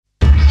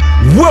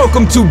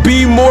Welcome to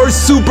Be More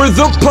Super,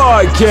 the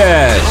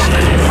podcast.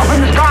 Up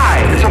in the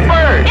sky, it's a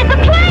bird. It's a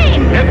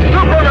plane. It's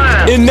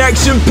Superman. An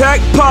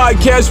action-packed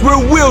podcast where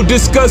we'll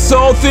discuss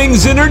all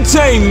things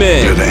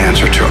entertainment. You're the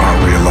answer to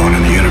Are We Alone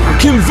in the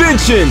Universe?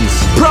 Conventions,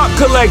 prop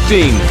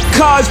collecting,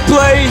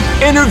 cosplay,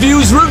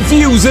 interviews,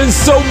 reviews, and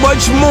so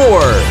much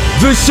more.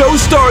 The show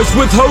starts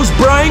with host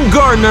Brian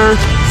Gardner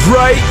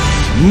right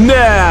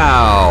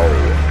now.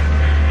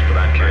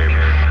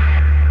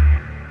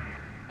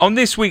 On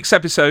this week's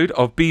episode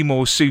of Be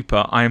More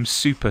Super, I am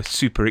super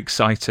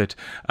excited.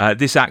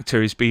 This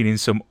actor has been in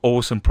some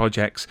awesome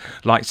projects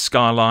like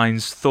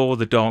Skylines, Thor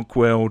the Dark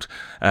World,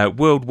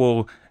 World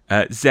War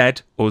Z,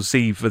 or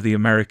Z for the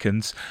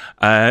Americans,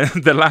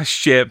 The Last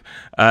Ship,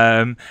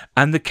 and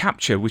The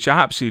Capture, which I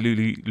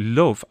absolutely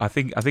love. I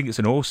think it's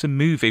an awesome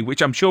movie,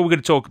 which I'm sure we're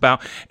going to talk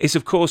about. It's,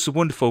 of course, the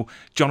wonderful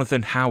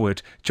Jonathan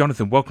Howard.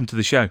 Jonathan, welcome to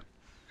the show.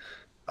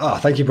 Oh,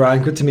 thank you,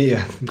 Brian. Good to meet you.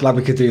 I'm glad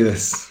we could do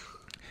this.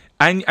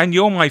 And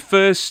you're my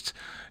first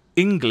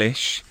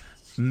English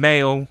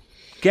male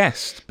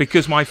guest,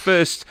 because my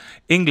first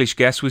English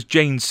guest was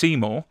Jane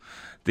Seymour,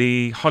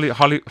 the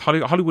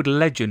Hollywood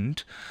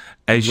legend,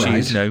 as she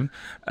is known.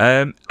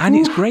 And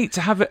it's great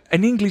to have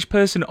an English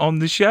person on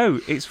the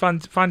show. It's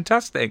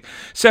fantastic.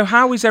 So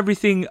how is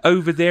everything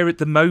over there at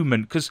the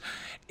moment? Because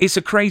it's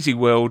a crazy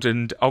world,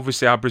 and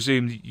obviously I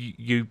presume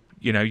you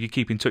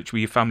keep in touch with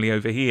your family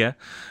over here.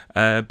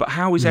 But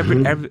how is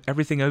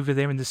everything over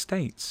there in the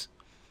States?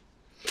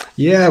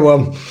 Yeah,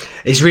 well,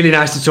 it's really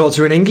nice to talk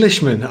to an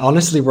Englishman,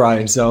 honestly,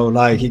 Brian. So,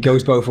 it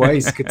goes both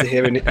ways. Good to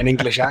hear an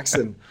English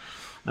accent.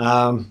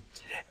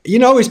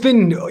 It's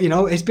been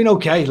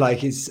okay.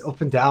 It's up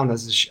and down,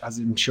 as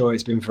I'm sure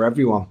it's been for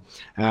everyone.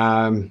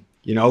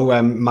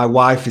 My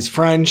wife is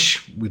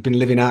French. We've been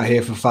living out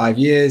here for 5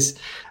 years.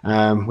 We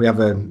have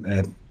a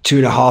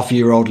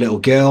 2.5-year-old little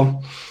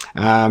girl.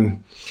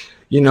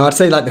 I'd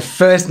say the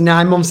first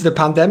 9 months of the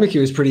pandemic, it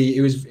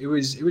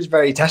was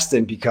very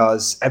testing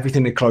because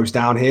everything had closed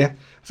down here.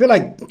 I feel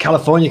like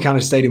California kind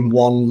of stayed in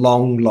one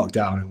long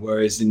lockdown,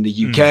 whereas in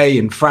the UK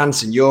and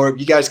France and Europe,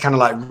 you guys kind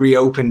of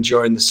reopened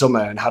during the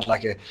summer and had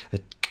a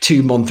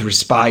 2-month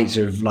respite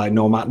of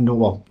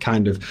normal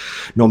kind of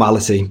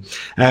normality.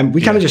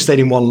 We kind of just stayed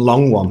in one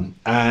long one,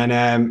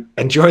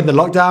 and during the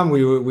lockdown,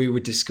 we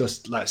would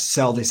discuss let's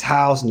sell this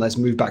house and let's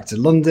move back to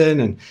London,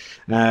 and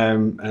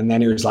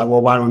then it was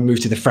well, why don't we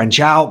move to the French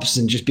Alps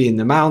and just be in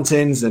the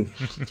mountains? And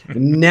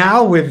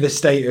now with the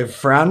state of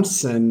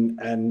France and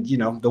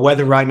the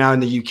weather right now in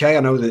the UK, I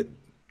know that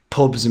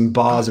pubs and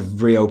bars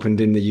have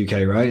reopened in the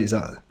UK, right? Is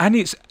that? And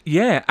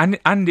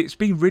it's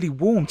been really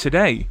warm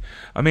today.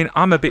 I mean,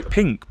 I'm a bit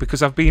pink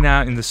because I've been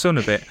out in the sun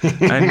a bit,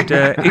 and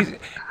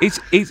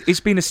it's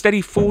been a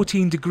steady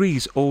 14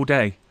 degrees all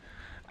day.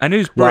 And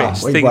who's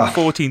Brits think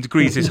 14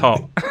 degrees is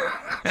hot?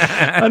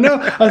 I know.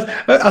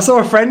 I saw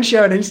a friend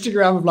share on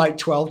Instagram of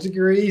 12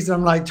 degrees.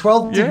 And I'm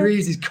 12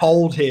 degrees is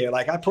cold here.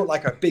 I put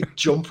a big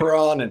jumper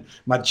on and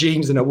my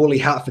jeans and a woolly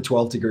hat for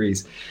 12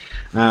 degrees.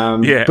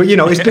 But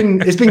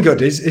it's been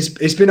good.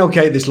 It's been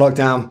okay, this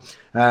lockdown.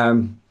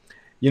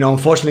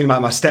 Unfortunately, my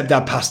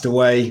stepdad passed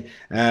away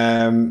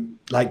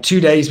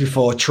 2 days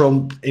before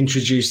Trump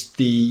introduced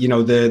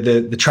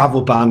the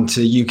travel ban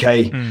to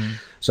UK.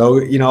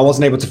 So, I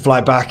wasn't able to fly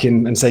back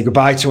and say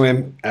goodbye to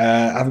him.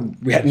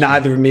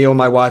 Neither me or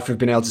my wife have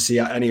been able to see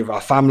any of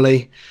our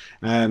family.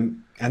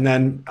 And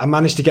then I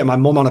managed to get my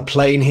mum on a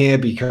plane here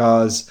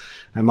because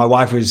my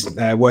wife was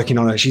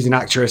working she's an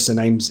actress. Her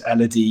name's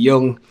Elodie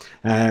Young.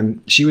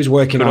 She was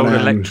working on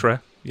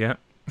Electra. Yeah.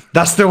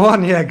 That's the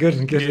one. Yeah,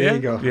 good. Yeah, there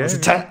you go. Yeah,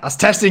 I was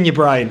testing you,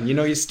 Brian. You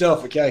know your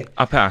stuff, okay?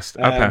 I passed.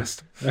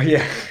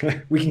 Yeah,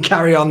 we can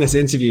carry on this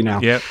interview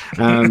now. Yeah.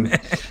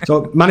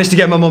 So managed to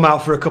get my mum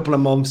out for a couple of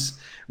months,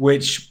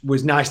 which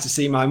was nice to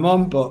see my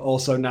mum, but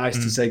also nice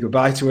to say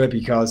goodbye to her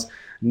because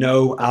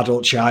no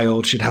adult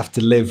child should have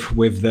to live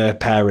with their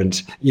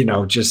parent,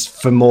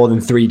 just for more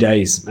than 3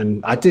 days.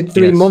 And I did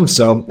 3 months,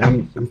 so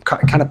I'm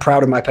kind of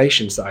proud of my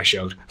patience that I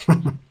showed.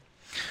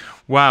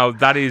 Wow,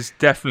 that is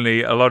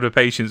definitely a lot of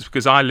patience,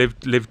 because I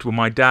lived with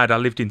my dad. I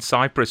lived in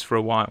Cyprus for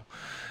a while,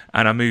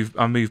 and I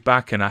moved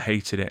back, and I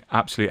hated it.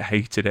 Absolutely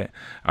hated it.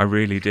 I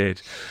really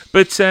did.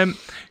 But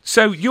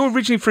so you're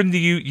originally from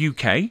the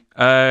UK.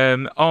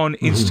 On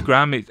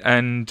Instagram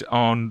and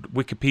on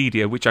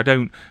Wikipedia, which I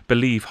don't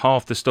believe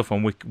half the stuff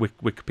on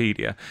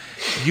Wikipedia.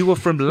 You are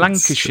from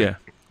Lancashire.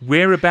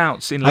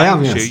 Whereabouts in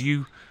Lancashire? I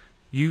am,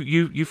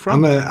 yes. You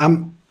from?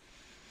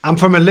 I'm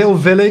from a little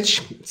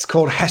village. It's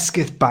called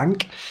Hesketh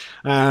Bank.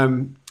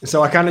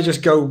 So I kind of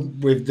just go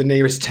with the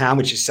nearest town,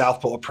 which is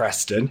Southport or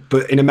Preston.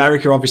 But in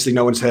America, obviously,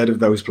 no one's heard of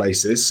those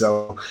places.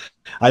 So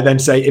I then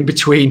say in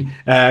between,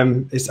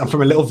 I'm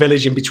from a little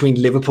village in between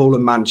Liverpool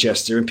and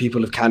Manchester, and people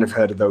have kind of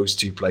heard of those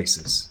two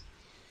places.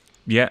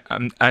 Yeah,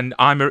 and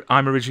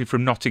I'm originally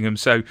from Nottingham.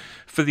 So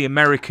for the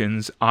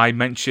Americans, I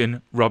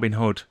mention Robin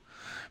Hood,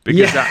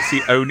 because that's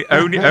the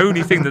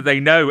only thing that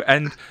they know.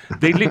 And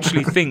they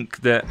literally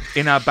think that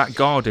in our back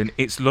garden,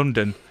 it's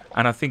London.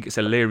 and I think it's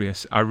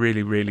hilarious. I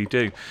really, really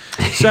do.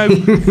 So,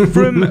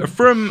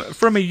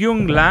 from a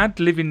young lad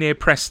living near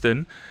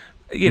Preston,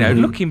 you know,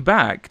 looking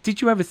back,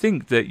 did you ever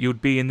think that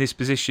you'd be in this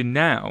position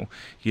now?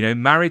 You know,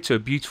 married to a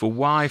beautiful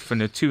wife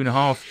and a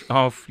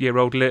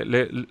 2.5-year-old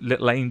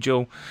little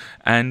angel,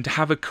 and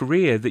have a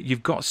career that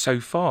you've got so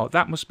far.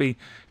 That must be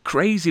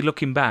crazy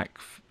looking back,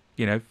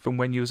 you know, from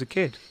when you was a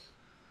kid.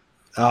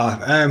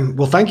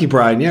 Well, thank you,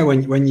 Brian. Yeah,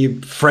 when you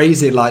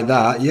phrase it like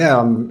that,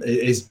 yeah,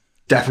 it is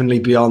definitely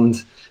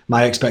beyond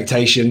my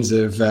expectations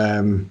of,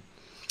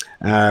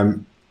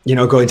 you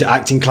know, going to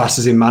acting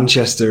classes in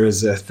Manchester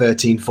as a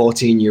 13,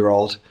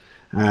 14-year-old.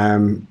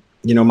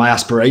 You know, my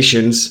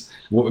aspirations,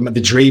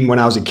 the dream when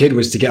I was a kid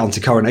was to get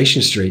onto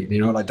Coronation Street. You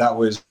know, like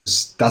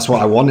that's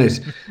what I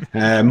wanted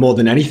more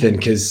than anything,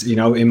 because, you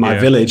know, in my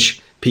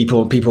village,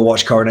 people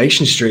watch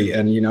Coronation Street,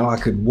 and, you know, I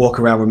could walk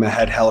around with my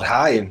head held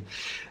high.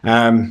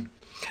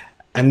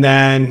 And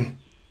then,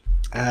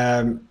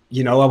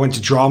 you know, I went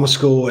to drama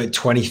school at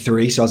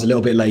 23, so I was a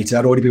little bit later.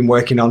 I'd already been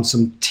working on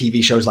some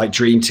TV shows like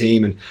Dream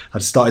Team, and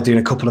I'd started doing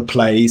a couple of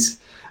plays.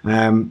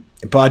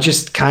 But I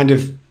just kind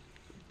of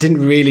didn't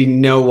really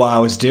know what I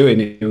was doing.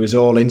 It was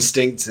all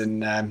instinct.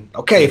 And,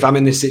 okay, if I'm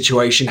in this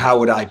situation, how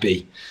would I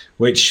be?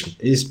 Which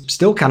is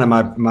still kind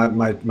of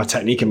my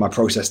technique and my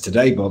process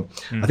today. But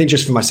I think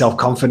just for my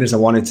self-confidence, I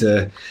wanted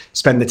to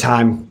spend the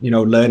time, you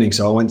know, learning.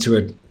 So I went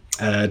to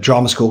a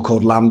drama school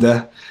called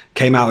LAMDA,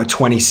 came out at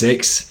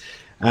 26.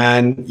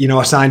 And, you know,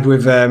 I signed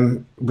with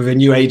a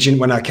new agent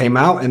when I came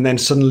out, and then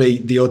suddenly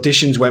the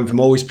auditions went from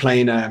always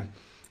playing a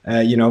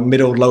you know,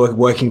 middle, lower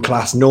working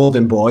class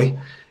northern boy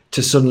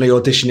to suddenly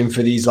auditioning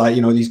for these, like,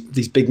 you know,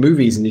 these big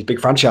movies and these big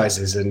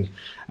franchises. And,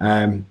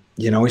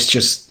 you know, it's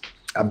just,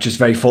 I'm just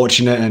very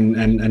fortunate,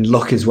 and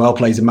luck as well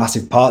plays a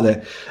massive part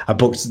that I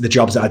booked the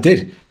jobs that I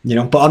did, you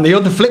know. But on the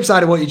other flip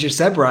side of what you just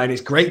said, Brian,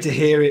 it's great to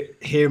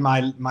hear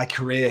my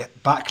career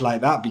back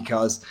like that,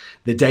 because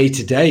the day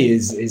to day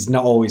is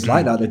not always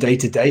like that. The day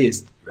to day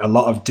is a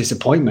lot of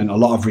disappointment, a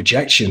lot of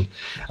rejection,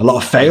 a lot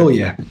of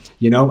failure,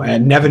 you know,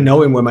 and never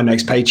knowing where my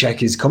next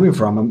paycheck is coming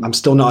from. I'm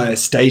still not at a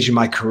stage in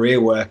my career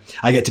where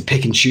I get to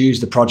pick and choose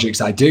the projects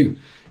I do.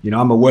 You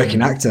know, I'm a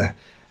working actor.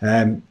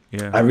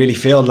 I really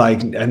feel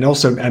like, and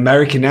also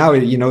America now,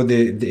 you know,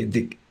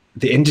 the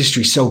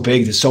industry's so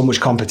big, there's so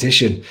much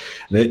competition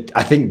that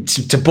I think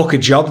to book a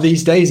job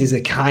these days is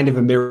a kind of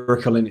a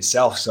miracle in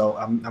itself. So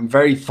I'm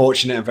very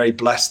fortunate and very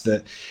blessed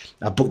that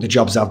I booked the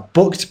jobs I've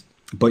booked.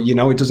 But, you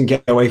know, it doesn't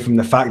get away from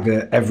the fact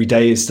that every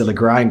day is still a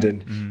grind,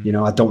 and, you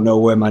know, I don't know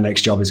where my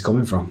next job is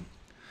coming from.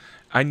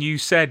 And you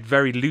said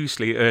very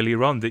loosely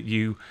earlier on that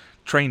you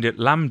trained at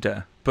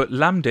LAMDA, but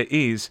LAMDA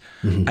is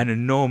an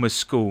enormous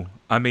school.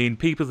 I mean,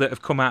 people that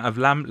have come out of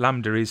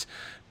LAMDA is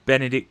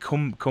Benedict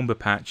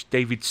Cumberbatch,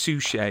 David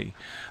Suchet,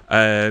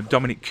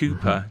 Dominic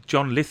Cooper,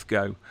 John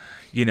Lithgow,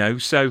 you know.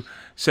 So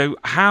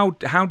how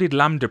did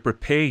LAMDA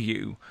prepare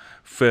you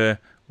for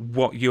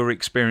what you're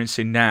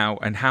experiencing now,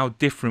 and how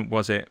different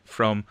was it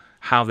from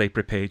how they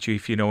prepared you,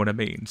 if you know what I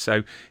mean?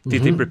 So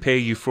did they prepare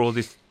you for all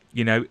this,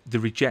 you know, the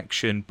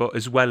rejection, but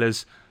as well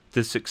as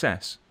the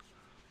success?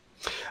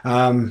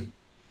 Not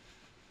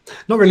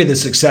really the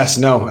success,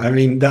 no. I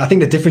mean, I think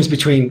the difference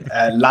between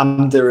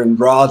LAMDA and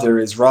RADA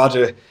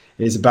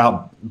is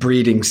about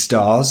breeding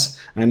stars,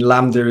 and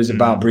LAMDA is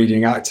about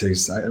breeding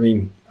actors. I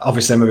mean,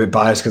 obviously I'm a bit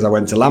biased because I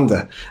went to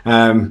LAMDA.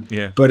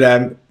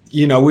 But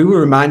you know, we were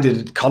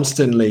reminded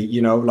constantly,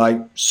 you know, like,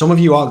 some of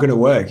you aren't going to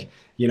work.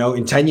 You know,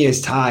 in 10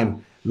 years'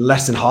 time,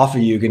 less than half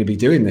of you are going to be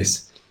doing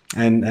this.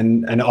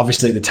 And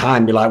obviously at the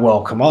time, you're like,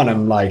 well, come on,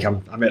 I'm at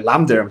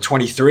LAMDA, I'm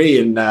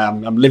 23, and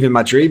I'm living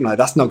my dream. Like,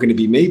 that's not going to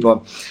be me.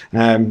 But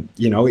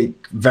you know, it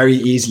very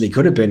easily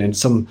could have been. And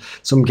some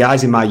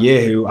guys in my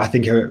year who I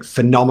think are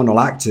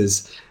phenomenal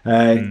actors,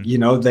 you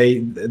know,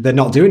 they're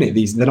not doing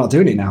it. They're not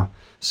doing it now.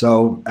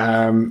 So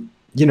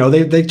you know,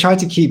 they try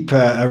to keep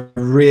a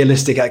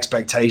realistic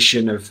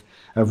expectation of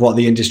what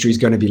the industry is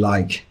going to be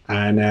like.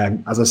 And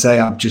as I say,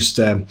 I'm just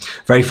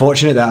very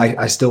fortunate that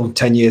I still,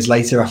 10 years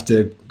later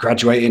after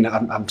graduating,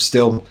 I'm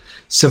still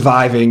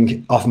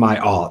surviving off my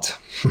art.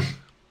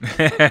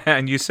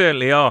 And you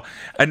certainly are.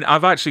 And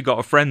I've actually got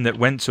a friend that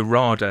went to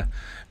RADA,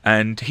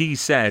 and he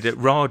said at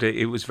RADA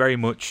it was very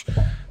much,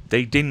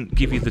 they didn't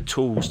give you the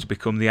tools to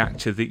become the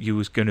actor that you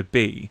was going to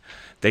be.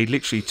 They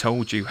literally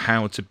told you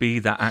how to be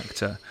that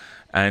actor.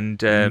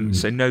 And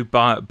so no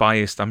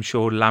biased, I'm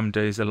sure LAMDA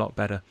is a lot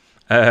better.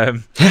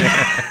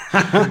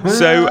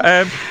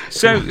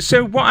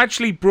 So what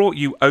actually brought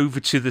you over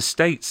to the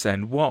States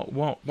then?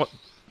 What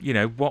you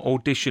know, what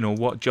audition or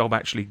what job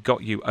actually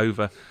got you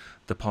over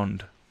the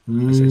pond,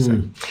 as they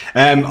say?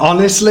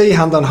 Honestly,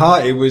 hand on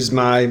heart, it was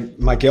my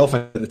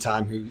girlfriend at the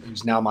time,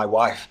 who's now my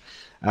wife,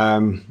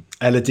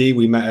 Elodie.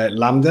 We met at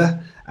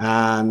LAMDA,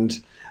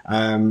 and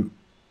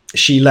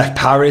she left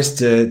Paris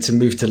to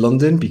move to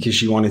London because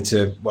she wanted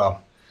to,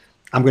 well,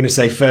 I'm going to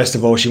say, first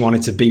of all, she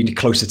wanted to be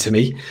closer to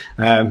me.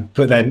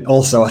 But then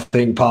also, I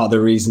think part of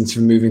the reasons for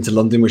moving to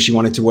London was she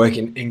wanted to work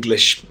in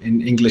English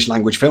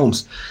language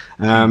films.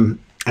 And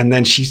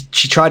then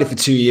she tried it for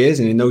 2 years.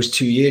 And in those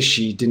 2 years,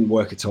 she didn't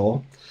work at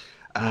all.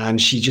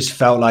 and she just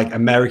felt like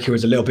America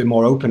was a little bit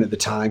more open at the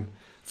time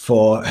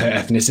for her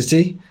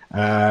ethnicity.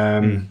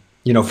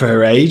 You know, for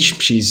her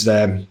age, she's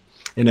in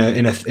her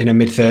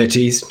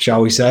mid-30s,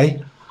 shall we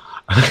say,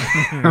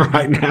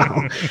 right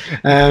now,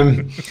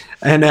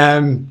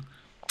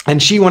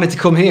 and she wanted to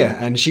come here,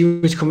 and she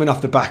was coming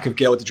off the back of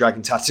Girl with the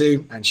Dragon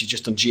Tattoo, and she'd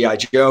just done G.I.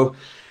 Joe,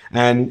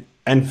 and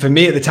for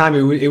me at the time,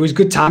 it was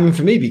good timing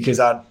for me because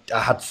I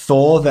had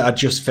Thor that I'd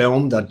just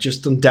filmed. I'd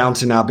just done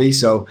Downton Abbey.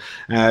 So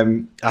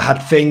I had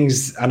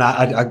things, and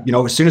I you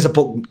know, as soon as I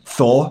booked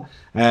Thor,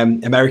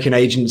 American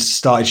agents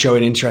started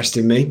showing interest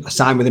in me. I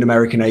signed with an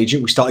American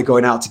agent. We started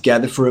going out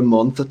together for a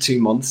month or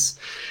 2 months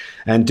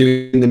and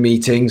doing the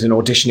meetings and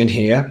auditioning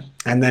here.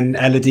 And then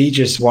Elodie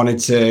just wanted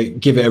to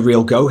give it a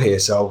real go here.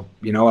 So,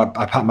 you know,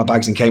 I packed my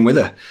bags and came with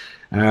her.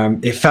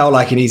 It felt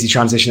like an easy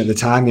transition at the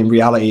time. In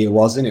reality, it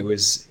wasn't. It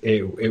was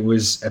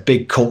a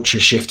big culture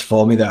shift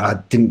for me that I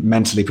didn't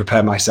mentally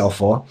prepare myself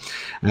for.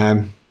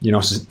 You know,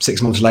 so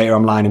 6 months later,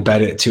 I'm lying in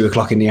bed at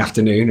 2:00 in the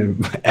afternoon,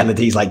 and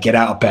Elodie's like, "Get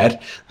out of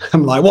bed."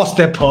 I'm like, "What's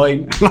the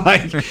point?"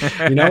 Like,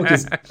 you know,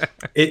 because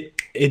it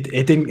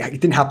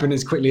didn't happen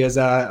as quickly as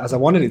I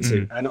wanted it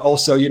to. And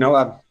also, you know,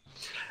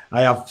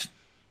 I have,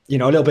 you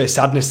know, a little bit of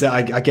sadness that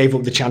I gave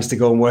up the chance to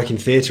go and work in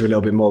theatre a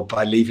little bit more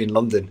by leaving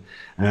London.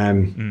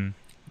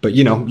 But,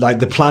 you know, like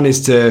the plan is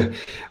to,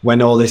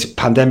 when all this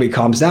pandemic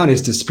calms down,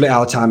 is to split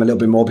our time a little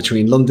bit more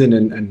between London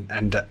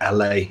and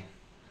LA.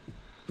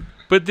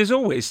 But there's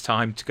always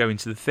time to go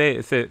into the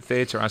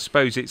theatre. I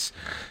suppose it's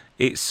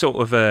sort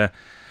of a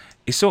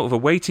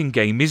waiting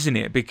game, isn't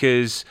it?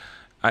 Because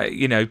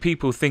you know,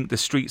 people think the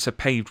streets are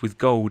paved with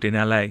gold in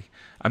LA.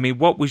 I mean,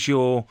 what was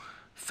your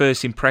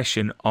first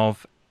impression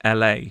of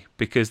LA?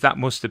 Because that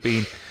must have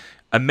been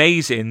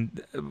amazing.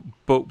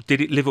 But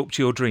did it live up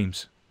to your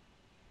dreams?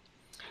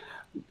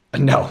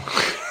 No,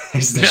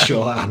 is the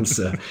short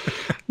answer.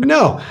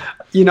 No,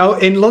 you know,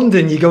 in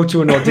London, you go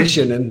to an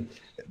audition and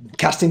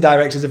casting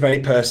directors are very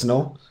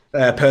personable.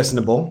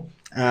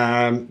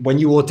 When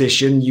you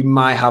audition, you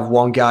might have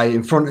one guy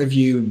in front of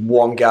you,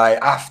 one guy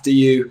after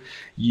you.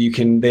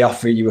 They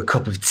offer you a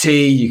cup of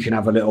tea. You can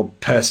have a little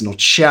personal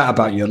chat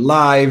about your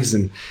lives.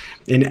 And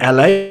in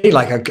LA,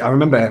 like I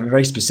remember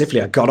very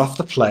specifically, I got off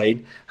the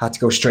plane, had to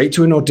go straight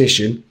to an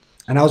audition.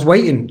 And I was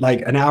waiting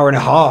like an hour and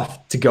a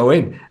half to go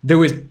in. There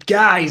was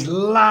guys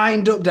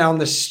lined up down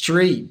the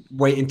street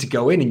waiting to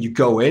go in, and you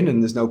go in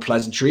and there's no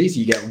pleasantries.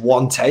 You get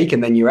one take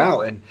and then you're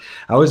out. And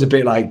I was a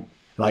bit like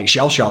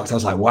shell shocked. I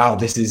was like, wow,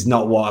 this is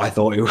not what I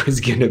thought it was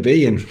going to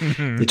be. And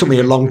it took me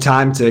a long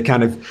time to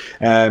kind of,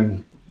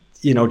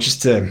 you know,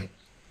 just to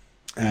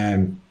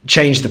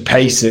change the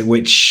pace at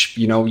which,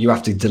 you know, you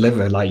have to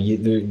deliver. Like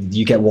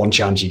you get one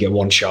chance, you get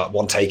one shot,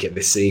 one take at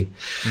this scene.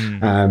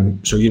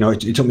 So, you know,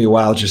 it took me a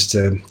while just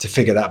to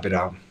figure that bit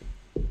out.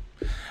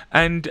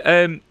 And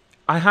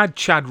I had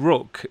Chad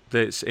Rook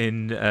he's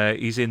in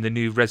the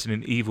new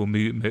Resident Evil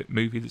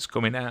movie that's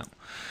coming out.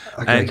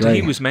 Okay, and great.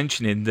 He was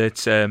mentioning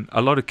that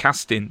a lot of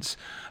castings,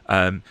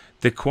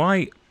 they're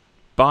quite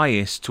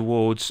biased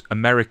towards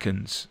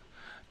Americans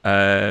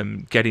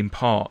getting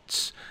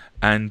parts,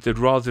 and they'd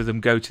rather them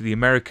go to the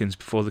Americans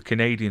before the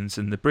Canadians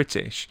and the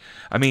British.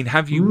 I mean,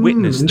 have you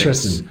witnessed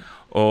this?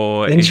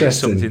 Or is it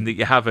something that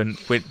you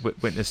haven't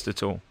witnessed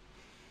at all?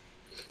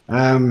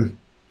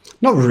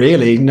 Not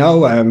really,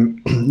 no,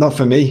 not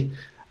for me.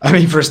 I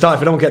mean, for a start,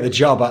 if I don't get the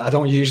job, I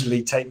don't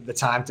usually take the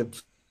time to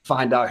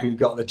find out who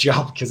got the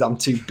job because I'm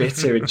too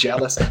bitter and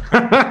jealous.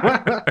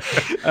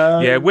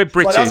 Yeah, we're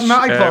British. That's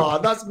my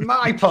part. That's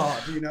my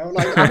part. You know,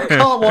 like I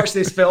can't watch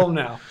this film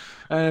now.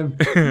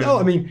 No,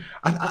 I mean,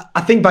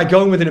 I think by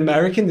going with an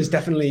American, there's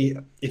definitely,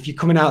 if you're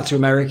coming out to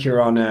America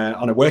on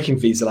a working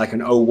visa like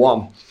an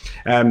O1,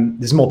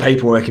 there's more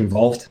paperwork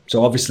involved.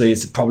 So obviously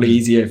it's probably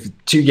easier if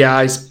two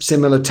guys,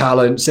 similar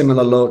talent,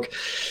 similar look,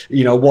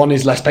 you know, one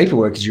is less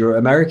paperwork because you're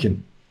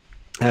American.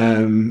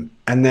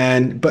 And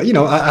then, but you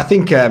know, I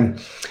think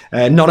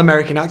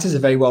non-American actors are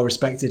very well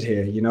respected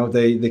here. You know,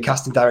 the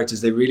casting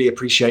directors, they really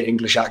appreciate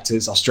English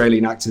actors,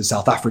 Australian actors,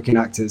 South African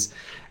actors,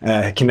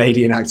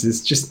 Canadian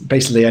actors, just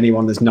basically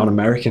anyone that's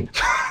non-American.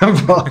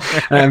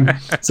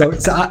 So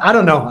I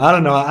don't know.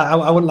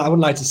 I wouldn't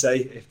like to say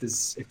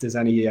if there's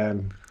any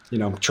you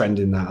know, trend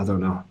in that. I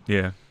don't know.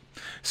 Yeah.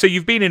 So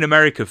you've been in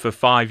America for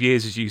 5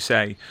 years, as you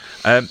say.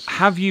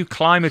 Have you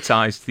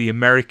climatized the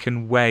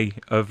American way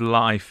of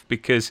life?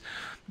 Because,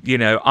 you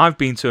know, I've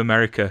been to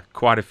America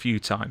quite a few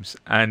times,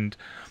 and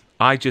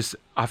I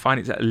find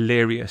it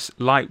hilarious.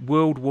 Like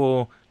World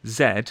War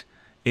Z,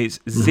 it's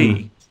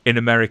Z in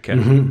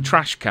America.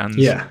 Trash cans,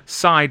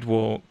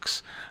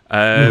 sidewalks,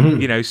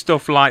 you know,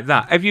 stuff like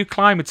that. Have you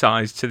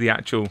climatized to the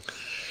actual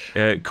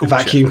culture?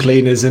 Vacuum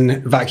cleaners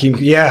and vacuum.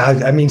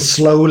 Yeah, I mean,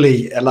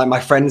 slowly. Like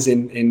my friends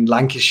in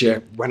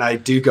Lancashire, when I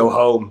do go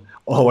home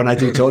or when I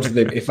do talk to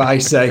them, if I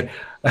say,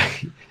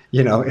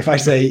 you know, if I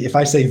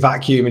say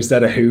vacuum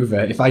instead of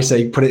Hoover, if I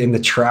say put it in the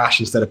trash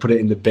instead of put it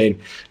in the bin,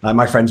 like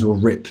my friends will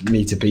rip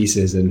me to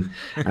pieces. And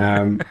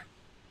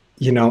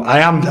you know,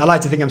 I like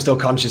to think I'm still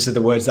conscious of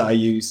the words that I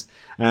use.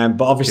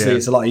 But obviously,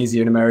 it's a lot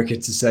easier in America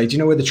to say, do you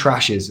know where the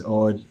trash is?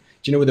 Or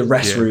Do you know where the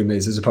restroom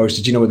is, as opposed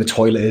to do you know where the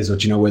toilet is, or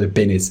do you know where the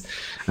bin is?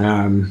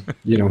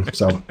 You know,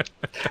 so.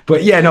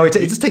 But yeah, no, it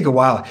does take a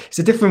while. It's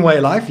a different way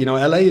of life. You know,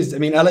 LA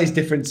is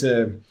different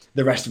to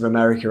the rest of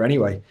America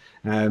anyway.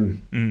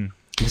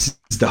 This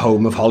is the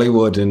home of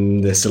Hollywood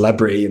and the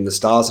celebrity and the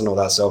stars and all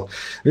that. So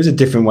there's a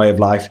different way of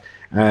life.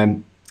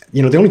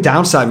 You know, the only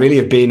downside really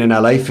of being in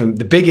LA, from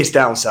the biggest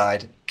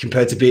downside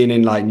compared to being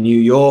in like New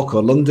York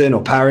or London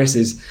or Paris,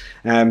 is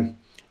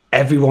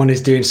everyone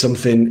is doing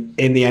something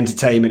in the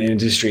entertainment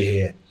industry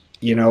here.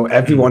 You know,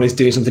 everyone is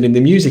doing something in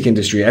the music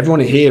industry. Everyone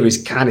here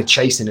is kind of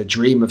chasing a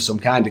dream of some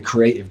kind, a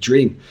creative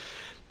dream.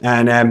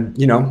 And,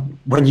 you know,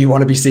 when you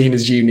want to be seen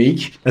as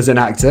unique as an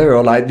actor,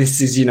 or like this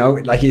is, you know,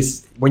 like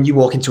it's when you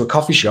walk into a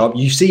coffee shop,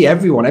 you see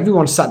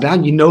everyone's sat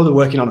down, you know, they're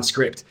working on a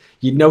script,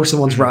 you know,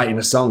 someone's writing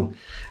a song.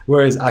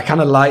 Whereas I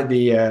kind of like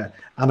the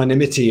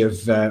anonymity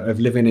of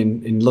living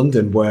in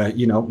London, where,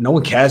 you know, no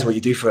one cares what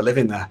you do for a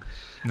living there.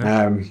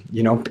 No.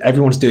 You know,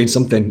 everyone's doing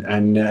something,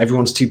 and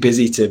everyone's too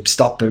busy to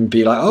stop and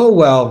be like, oh,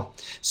 well,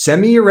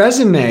 send me your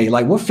resume.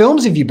 Like, what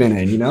films have you been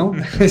in? You know,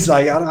 it's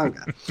like, I don't,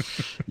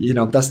 you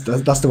know, that's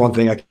the one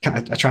thing I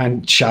try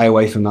and shy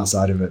away from that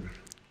side of it.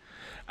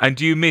 And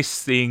do you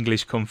miss the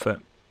English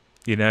comfort?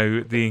 You know,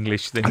 the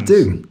English things. I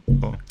do.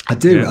 I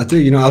do.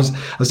 You know,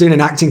 I was doing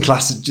an acting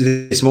class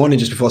this morning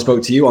just before I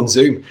spoke to you on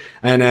Zoom,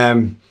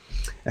 and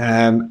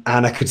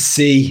I could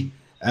see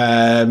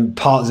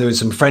parts. There was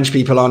some French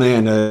people on it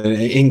and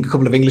a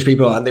couple of English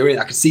people, and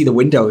I could see the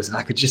windows, and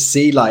I could just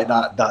see like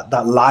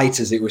that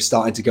light as it was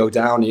starting to go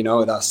down. You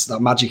know,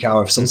 that magic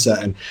hour of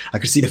sunset, and I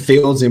could see the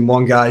fields in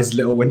one guy's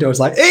little window. It's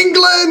like,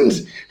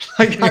 England.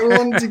 Like, I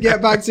wanted to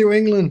get back to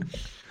England.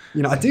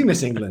 You know, I do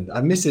miss England.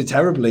 I miss it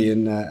terribly,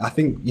 and I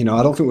think, you know,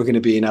 I don't think we're going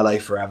to be in LA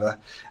forever.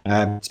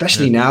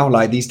 Especially now,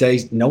 like these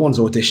days, no one's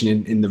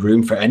auditioning in the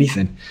room for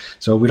anything,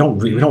 so we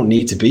don't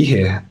need to be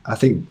here. I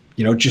think,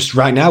 you know, just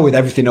right now with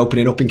everything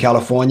opening up in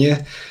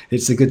California,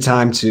 it's a good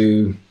time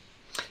to.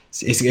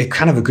 It's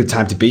kind of a good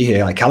time to be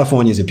here. Like,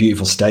 California is a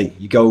beautiful state.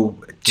 You go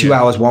 2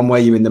 hours one way,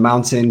 you're in the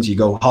mountains. You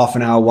go half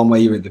an hour one way,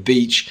 you're at the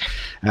beach.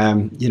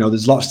 You know,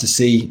 there's lots to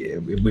see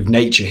with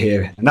nature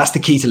here, and that's the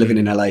key to living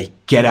in LA.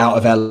 Get out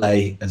of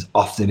LA as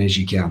often as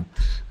you can.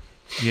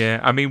 Yeah,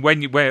 I mean,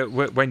 when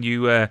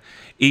you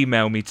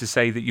email me to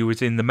say that you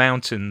was in the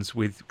mountains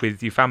with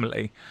your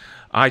family,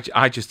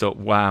 I just thought,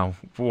 wow.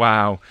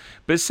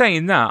 But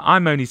saying that,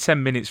 I'm only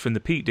 10 minutes from the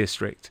Peak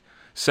District,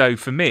 so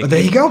for me,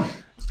 there you go.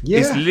 Yeah.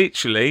 It's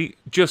literally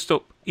just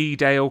up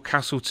Edale,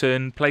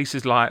 Castleton,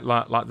 places like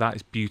that.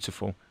 Is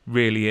beautiful,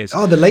 really is.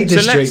 Oh, the Lake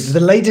District. The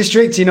Lake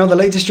District, you know, the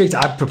Lake District.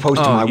 I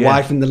proposed to my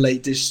wife in the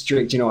Lake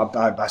District. You know,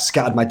 I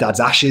scattered my dad's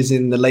ashes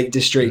in the Lake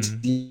District.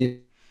 You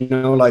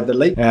know, like the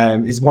lake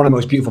is one of the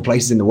most beautiful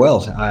places in the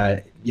world.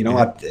 You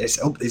know,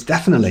 it's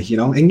definitely, you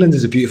know, England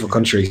is a beautiful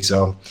country.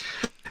 So,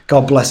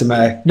 God bless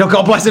America. No,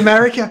 God bless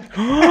America.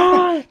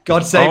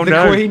 God save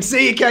the Queen.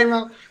 See, it came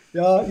out.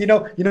 You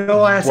know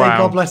why I say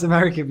God bless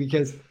America?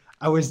 Because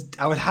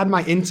I had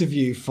my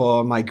interview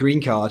for my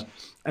green card,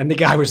 and the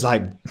guy was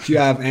like, do you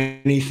have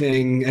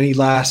any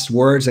last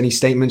words, any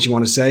statements you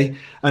want to say?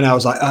 And I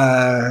was like,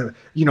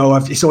 you know,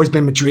 it's always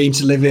been my dream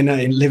to live in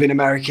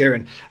America,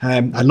 and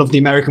I love the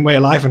American way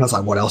of life. And I was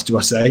like, what else do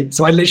I say?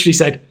 So I literally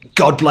said,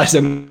 God bless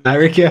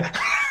America.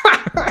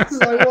 I was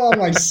like, what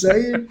am I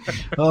saying?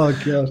 Oh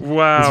God!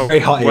 Wow! It's very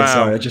hot here.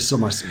 Sorry, I just saw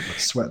my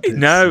sweat.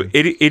 No,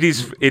 it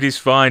is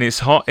fine. It's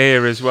hot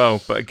here as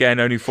well, but again,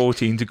 only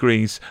 14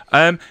 degrees.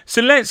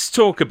 So let's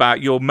talk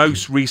about your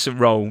most recent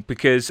role,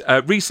 because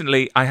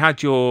recently I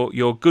had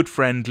your good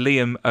friend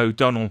Liam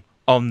O'Donnell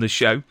on the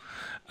show.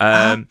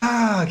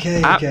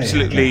 Okay.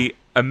 Absolutely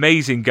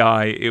amazing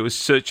guy. It was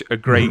such a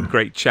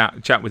great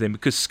chat with him,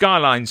 because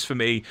Skylines, for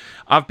me,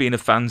 I've been a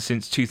fan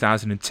since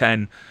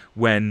 2010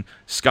 when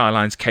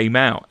Skylines came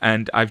out,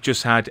 and I've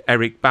just had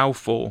Eric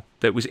Balfour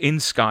that was in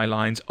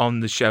Skylines on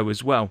the show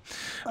as well.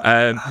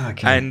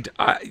 And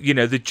you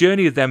know, the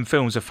journey of them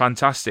films are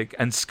fantastic,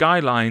 and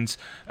Skylines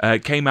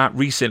came out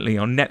recently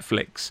on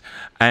Netflix,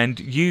 and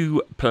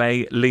you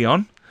play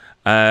Leon,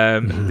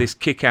 this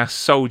kick-ass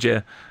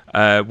soldier,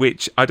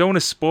 which I don't want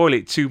to spoil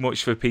it too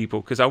much for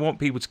people, because I want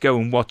people to go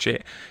and watch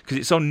it, because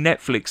it's on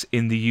Netflix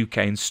in the UK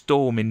and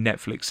Storm in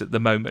Netflix at the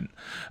moment.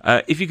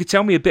 If you could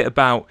tell me a bit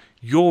about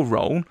your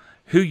role,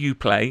 who you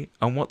play,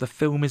 and what the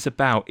film is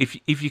about,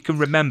 if you can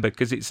remember,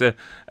 because it's a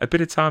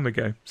bit of time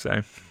ago.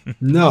 So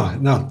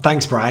no,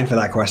 thanks, Brian, for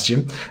that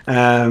question.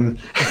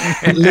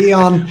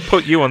 Leon,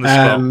 put you on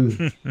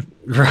the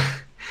spot.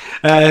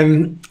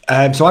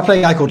 So I play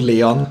a guy called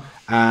Leon,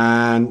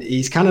 and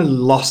he's kind of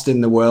lost in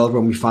the world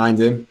when we find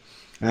him.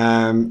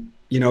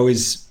 You know,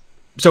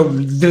 so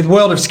the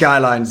world of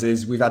Skylines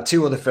is, we've had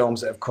 2 other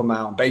films that have come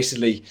out.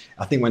 Basically,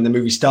 I think when the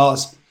movie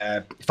starts,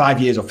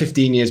 5 years or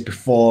 15 years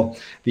before,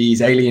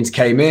 these aliens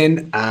came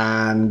in,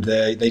 and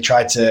they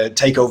tried to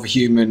take over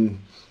humans.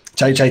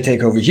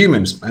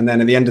 And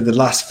then at the end of the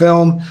last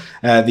film,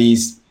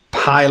 these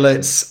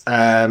pilots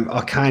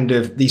are kind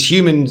of, this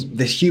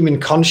human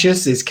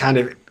conscious is kind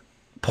of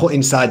put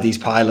inside these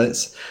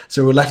pilots.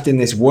 So we're left in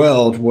this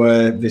world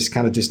where this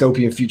kind of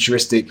dystopian,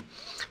 futuristic,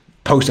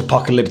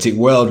 post-apocalyptic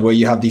world where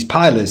you have these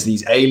pilots,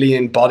 these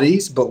alien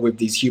bodies, but with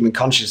these human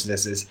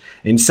consciousnesses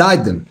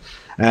inside them.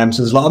 So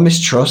there's a lot of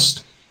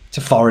mistrust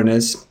to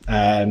foreigners,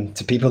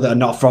 to people that are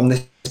not from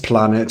this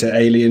planet, to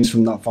aliens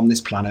not from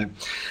this planet.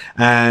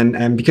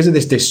 And because of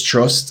this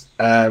distrust,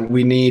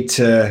 we need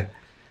to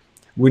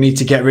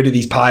get rid of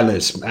these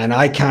pilots. And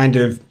I kind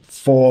of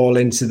fall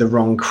into the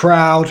wrong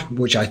crowd,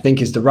 which I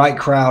think is the right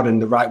crowd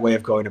and the right way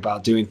of going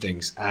about doing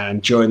things.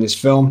 And during this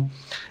film,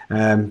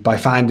 by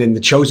finding the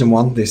chosen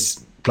one,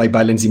 this played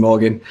by Lindsay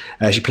Morgan,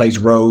 she plays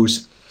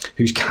Rose,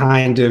 who's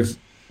kind of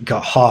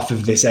got half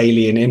of this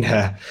alien in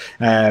her.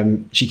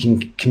 She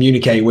can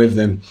communicate with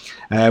them.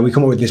 We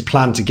come up with this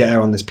plan to get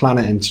her on this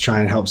planet and to try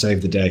and help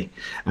save the day.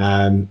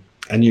 And,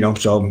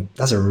 so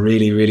that's a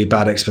really, really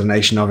bad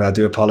explanation of it. I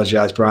do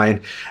apologize,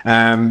 Brian.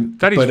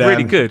 That is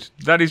really good.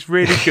 That is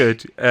really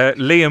good.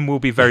 Liam will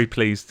be very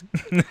pleased.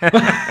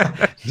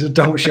 Just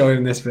don't show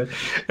him this bit.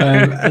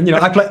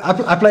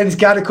 I play this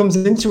guy that comes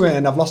into it,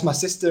 and I've lost my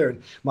sister,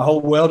 and my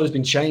whole world has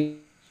been changed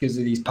because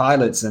of these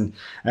pilots. And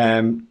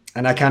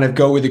I kind of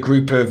go with a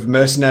group of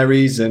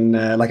mercenaries and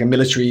like the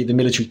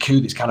military coup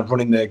that's kind of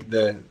running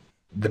the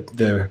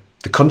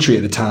country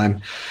at the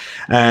time.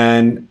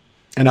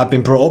 And I've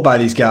been brought up by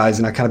these guys,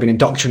 and I've kind of been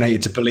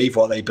indoctrinated to believe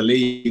what they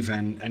believe.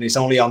 And it's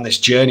only on this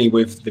journey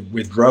with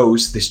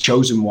Rose, this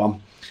chosen one,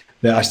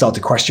 that I start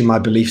to question my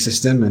belief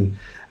system.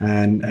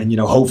 And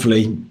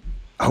hopefully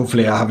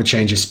I'll have a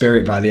change of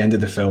spirit by the end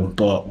of the film.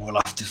 But we'll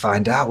have to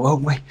find out,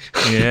 won't we?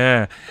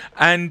 Yeah.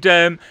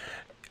 And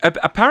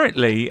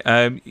apparently,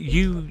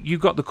 you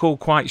got the call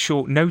quite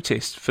short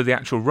notice for the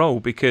actual role,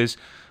 because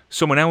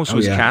someone else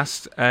was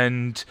cast,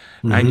 and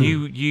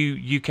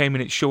you came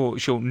in at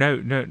short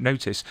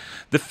notice.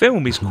 The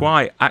film is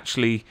quite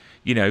actually,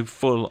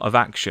 full of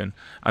action.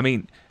 I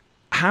mean,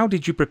 how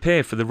did you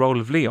prepare for the role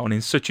of Leon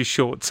in such a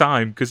short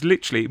time? Because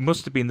literally, it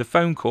must have been the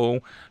phone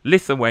call,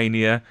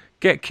 Lithuania,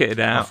 get kitted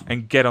out,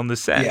 and get on the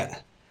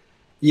set.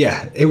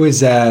 Yeah. It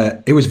was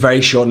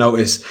very short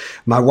notice.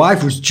 My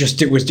wife was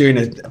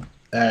doing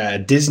a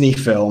Disney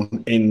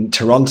film in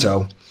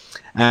Toronto.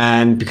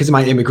 And because of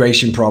my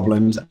immigration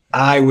problems,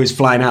 I was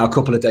flying out a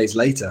couple of days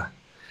later.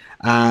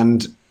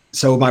 And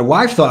so my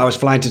wife thought I was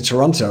flying to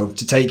Toronto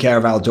to take care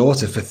of our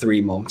daughter for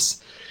 3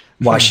 months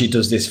while she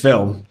does this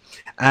film.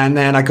 And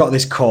then I got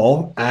this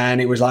call,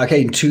 and it was like,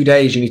 okay, in 2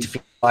 days, you need to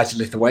fly to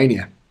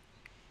Lithuania.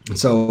 And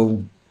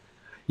so,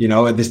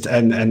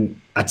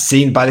 and I'd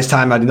seen by this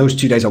time, in those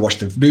 2 days, I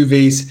watched the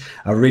movies.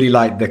 I really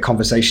liked the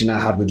conversation I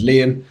had with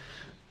Liam.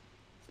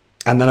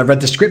 And then I read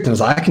the script, and I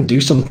was like, I can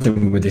do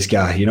something with this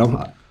guy,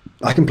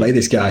 I can play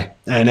this guy,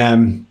 and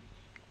I'm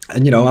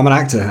an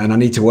actor, and I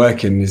need to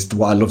work, and it's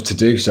what I love to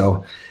do.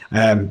 So,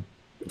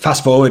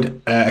 fast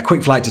forward, a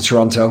quick flight to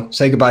Toronto,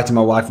 say goodbye to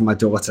my wife and my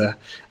daughter.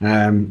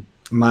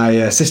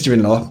 My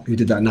sister-in-law, who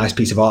did that nice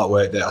piece of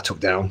artwork that I took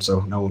down,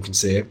 so no one can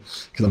see it,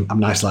 because I'm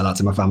nice like that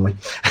to my family.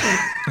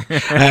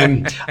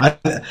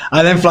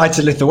 I then fly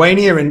to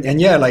Lithuania,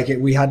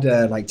 and we had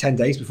 10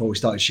 days before we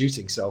started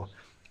shooting. So,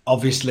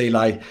 obviously,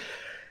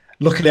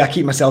 luckily, I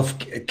keep myself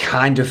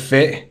kind of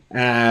fit.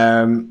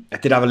 I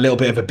did have a little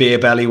bit of a beer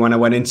belly when I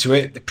went into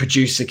it. The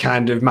producer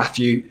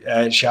Matthew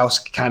Schaus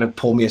kind of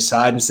pulled me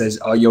aside and says,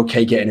 "Are you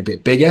okay getting a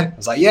bit bigger?" I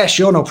was like, "Yeah,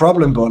 sure, no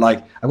problem. But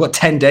I've got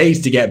 10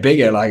 days to get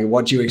bigger.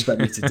 What do you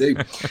expect me to do?"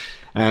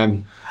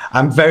 I'm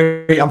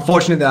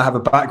fortunate that I have a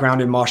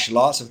background in martial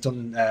arts. I've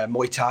done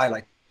Muay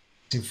Thai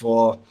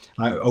for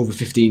over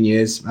 15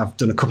 years. I've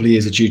done a couple of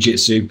years of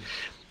jiu-jitsu.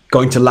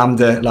 Going to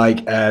Lambda,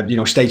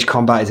 stage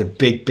combat is a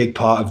big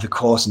part of the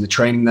course and the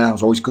training there. I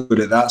was always good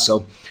at that.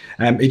 So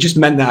it just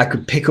meant that I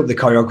could pick up the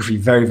choreography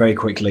very, very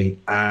quickly.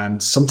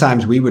 And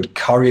sometimes we would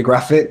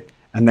choreograph it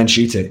and then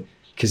shoot it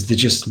because there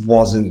just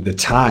wasn't the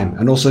time.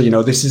 And also,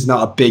 this is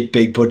not a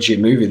big budget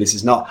movie. This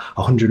is not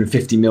a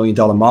 $150 million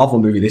Marvel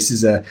movie. This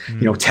is a,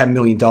 $10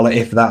 million,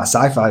 if that,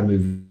 sci-fi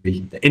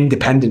movie,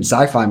 independent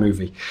sci-fi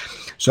movie.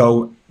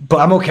 So, but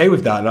I'm okay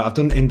with that. I've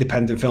done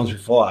independent films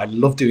before. I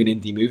love doing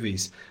indie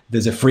movies.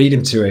 There's a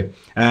freedom to it.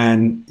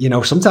 And,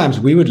 sometimes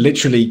we would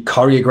literally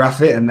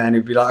choreograph it and then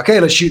it'd be like, okay,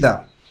 let's shoot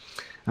that.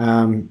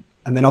 And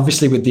then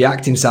obviously with the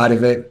acting side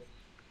of it,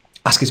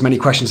 ask as many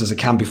questions as I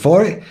can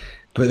before it.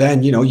 But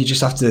then, you just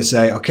have to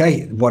say,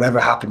 okay, whatever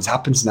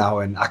happens now,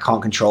 and I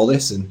can't control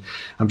this. And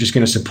I'm just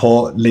going to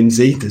support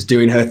Lindsay that's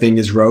doing her thing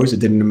as Rose,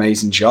 that did an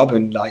amazing job.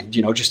 And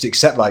just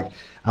accept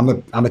I'm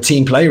a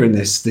team player in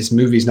this. This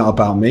movie's not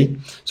about me.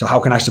 So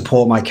how can I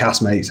support my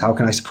castmates? How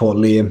can I support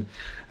Liam?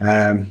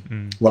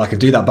 Well, I can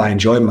do that by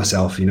enjoying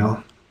myself,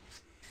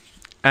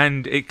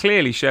 And it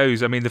clearly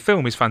shows. I mean, the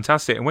film is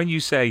fantastic. And when you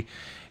say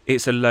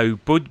it's a low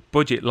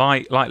budget,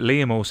 like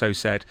Liam also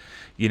said,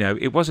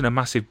 it wasn't a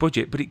massive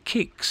budget, but it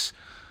kicks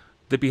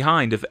the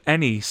behind of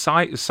any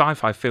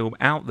sci-fi film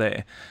out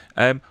there.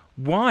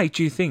 Why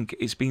do you think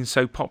it's been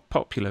so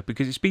popular?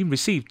 Because it's been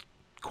received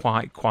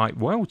quite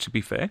well, to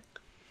be fair.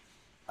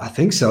 I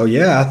think so.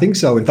 Yeah, I think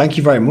so. And thank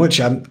you very much.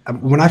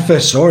 When I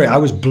first saw it, I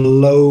was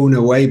blown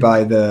away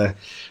by the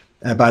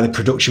by the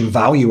production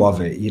value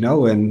of it, you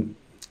know, and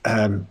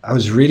I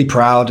was really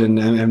proud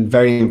and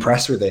very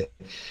impressed with it.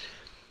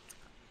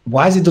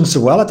 Why has it done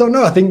so well? I don't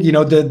know. I think, you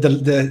know,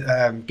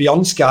 the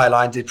Beyond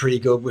Skyline did pretty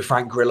good with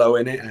Frank Grillo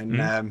in it,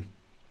 and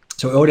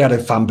so it already had a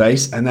fan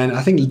base. And then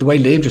I think the way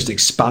Liam just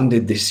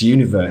expanded this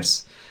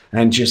universe,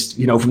 and just,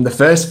 you know, from the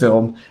first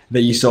film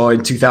that you saw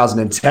in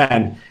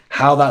 2010,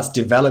 how that's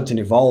developed and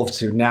evolved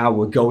to now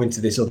we're going to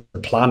this other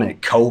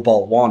planet,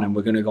 Cobalt 1, and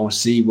we're going to go and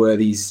see where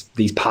these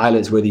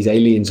pilots, where these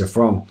aliens are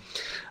from.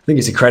 I think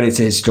it's a credit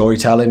to his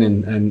storytelling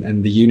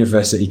and the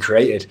universe that he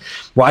created.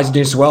 Why is he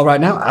doing so well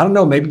right now? I don't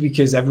know. Maybe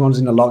because everyone's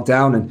in a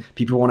lockdown and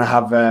people want to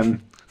have an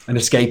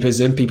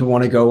escapism. People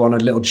want to go on a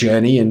little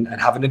journey and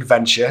have an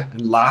adventure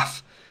and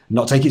laugh,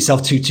 not take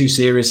itself too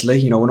seriously.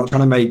 You know, we're not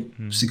trying to make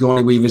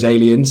Sigourney Weaver's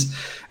aliens.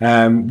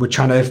 We're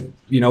trying to,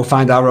 you know,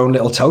 find our own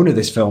little tone of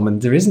this film.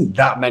 And there isn't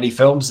that many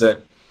films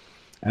that,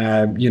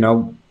 you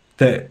know,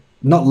 that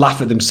not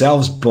laugh at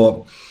themselves,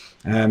 but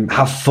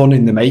have fun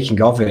in the making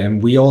of it.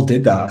 And we all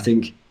did that. I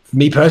think, for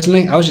me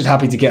personally, I was just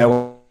happy to get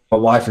a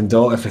wife and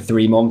daughter for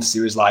 3 months. It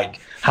was like,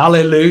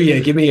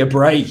 hallelujah, give me a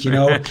break, you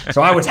know.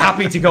 So I was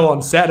happy to go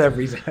on set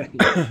every day.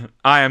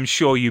 I am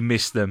sure you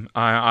missed them.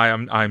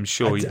 I'm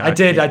sure you. I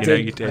did.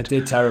 You did. I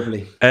did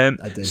terribly. I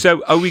did.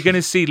 So are we going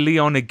to see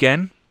Leon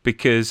again?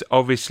 Because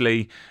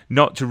obviously,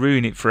 not to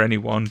ruin it for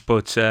anyone,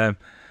 but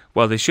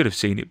well, they should have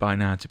seen it by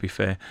now, to be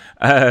fair.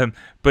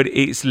 But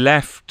it's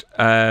left,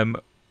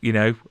 you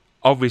know,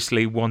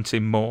 obviously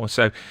wanting more.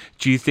 So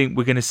do you think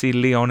we're going to see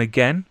Leon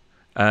again?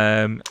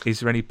 Is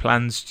there any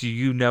plans do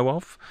you know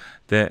of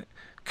that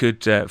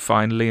could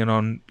find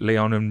Leon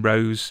and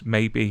Rose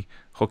maybe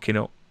hooking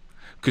up?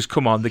 Because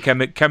come on, the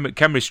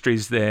chemistry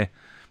is there.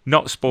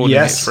 Not spoiling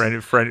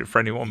it for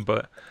anyone,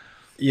 but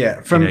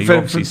yeah,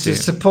 to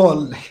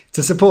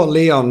support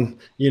Leon,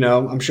 you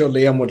know, I'm sure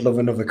Leon would love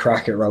another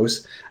crack at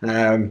Rose,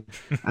 and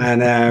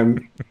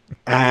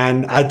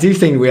I do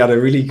think we had a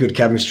really good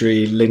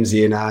chemistry,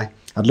 Lindsay and I.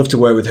 I'd love to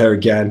work with her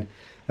again.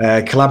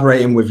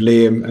 Collaborating with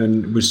Liam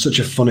and was such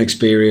a fun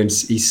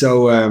experience. He's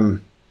so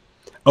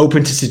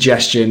open to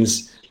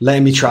suggestions,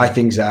 letting me try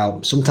things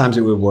out. Sometimes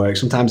it would work,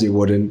 sometimes it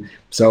wouldn't.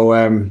 So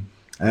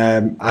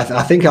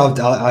I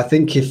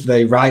think if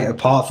they write a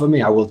part for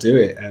me, I will do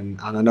it.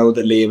 And I know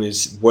that Liam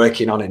is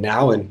working on it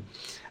now.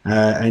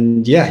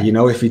 And yeah, you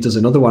know, if he does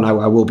another one, I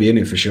will be in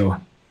it for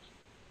sure.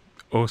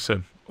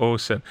 Awesome.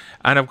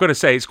 And I've got to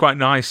say, it's quite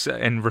nice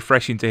and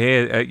refreshing to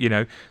hear, you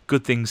know,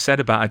 good things said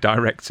about a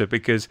director,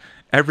 because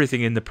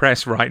everything in the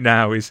press right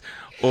now is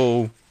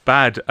all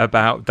bad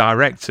about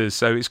directors.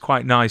 So it's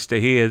quite nice to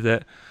hear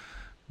that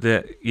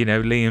you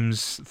know,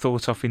 Liam's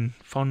thought of in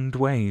fond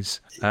ways,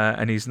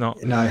 and he's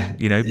not, you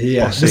know,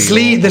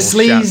 the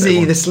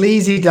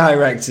sleazy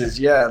directors.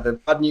 Yeah, the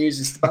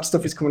bad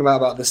stuff is coming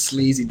about the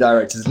sleazy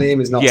directors.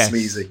 Liam is not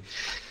sleazy.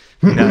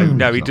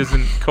 No, he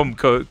doesn't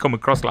come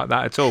across like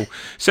that at all.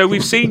 So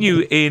we've seen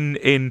you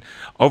in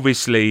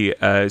obviously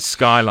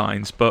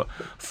Skylines, but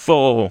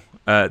Thor,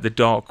 The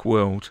Dark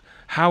World.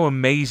 How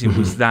amazing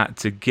was that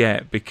to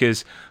get?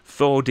 Because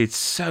Thor did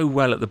so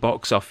well at the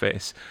box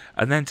office,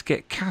 and then to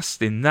get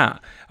cast in that.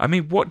 I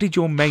mean, what did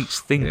your mates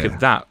think of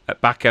that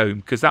back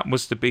home? Because that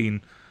must have been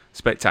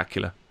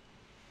spectacular.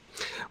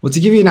 Well, to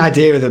give you an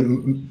idea of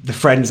the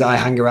friends I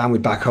hang around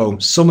with back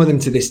home, some of them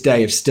to this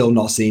day have still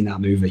not seen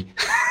that movie.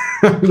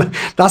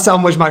 That's how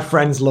much my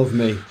friends love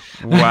me.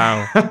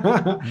 Wow.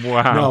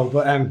 No,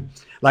 but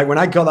like when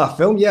I got that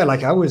film,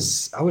 like I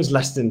was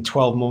less than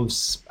 12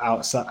 months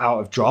out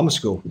of drama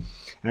school.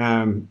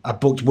 I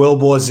booked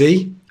World War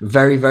Z,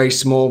 very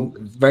small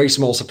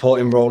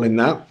supporting role in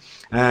that.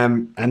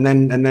 And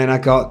then I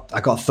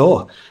got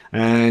Thor,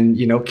 and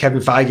you know, Kevin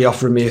Feige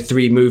offered me a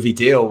 3-movie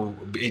deal.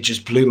 It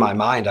just blew my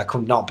mind. I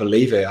could not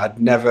believe it. I'd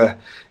never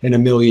in a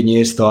million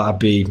years thought I'd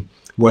be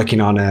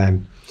working on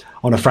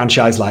a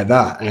franchise like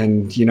that.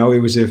 And you know, it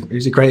was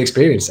a great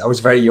experience. I was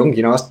very young,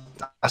 you know,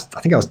 I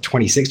think I was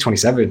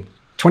 27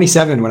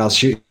 when I was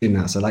shooting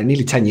that, so like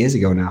nearly 10 years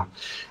ago now.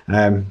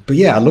 But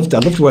yeah, I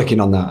loved working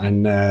on that,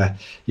 and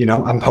you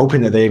know, I'm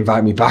hoping that they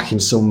invite me back in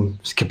some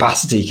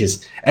capacity,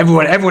 because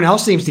everyone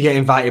else seems to get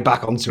invited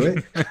back onto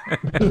it.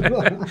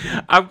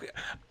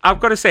 I've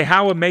got to say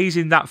how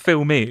amazing that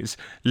film is.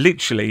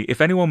 Literally, if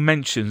anyone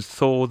mentions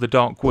Thor: The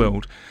Dark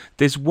World,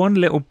 there's one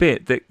little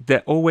bit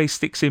that always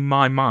sticks in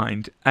my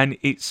mind, and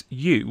it's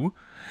you,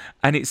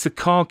 and it's the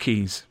car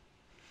keys.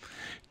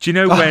 Do you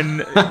know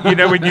when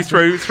you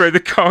throw the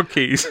car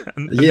keys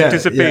and they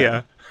disappear?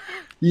 Yeah.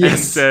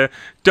 Yes. And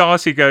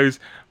Darcy goes,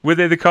 "Were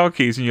they the car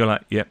keys?" And you're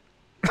like, "Yep."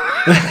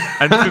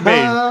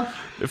 And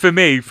for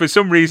me, for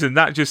some reason,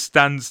 that just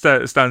stands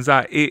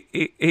out. It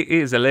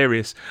is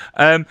hilarious.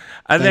 And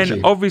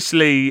then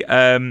obviously,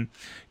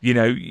 you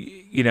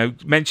know,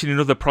 mentioning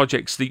other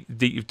projects that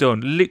you've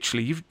done.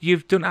 Literally,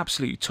 you've done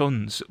absolutely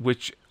tons,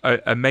 which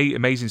are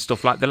amazing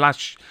stuff. Like The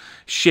Last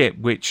Ship,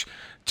 which,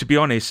 to be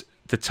honest,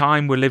 the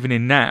time we're living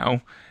in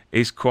now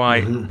is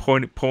quite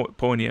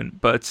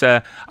poignant. But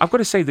I've got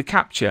to say, The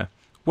Capture,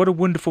 what a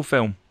wonderful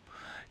film.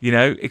 You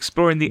know,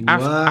 exploring the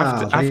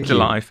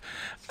afterlife.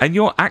 And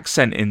your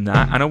accent in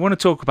that, and I want to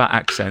talk about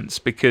accents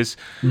because,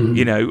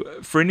 you know,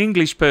 for an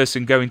English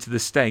person going to the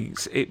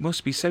States, it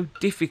must be so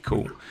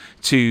difficult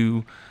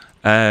to,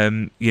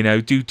 you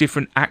know, do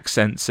different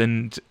accents.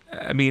 And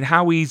I mean,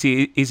 how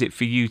easy is it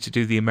for you to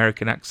do the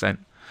American accent?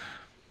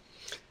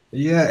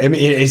 Yeah, I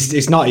mean,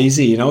 it's not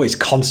easy, you know, it's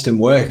constant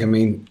work. I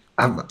mean,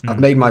 I've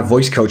made my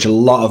voice coach a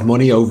lot of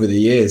money over the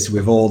years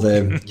with all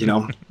the, you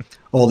know,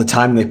 all the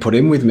time they put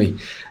in with me.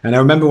 And I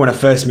remember when I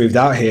first moved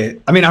out here,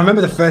 I mean, I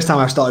remember the first time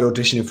I started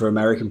auditioning for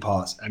American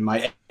parts, and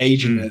my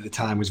agent at the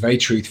time was very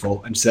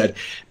truthful and said,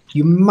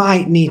 you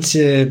might need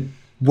to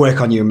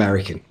work on your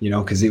American, you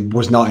know, because it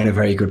was not in a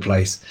very good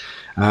place.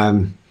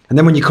 And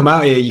then when you come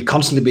out here, you're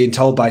constantly being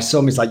told by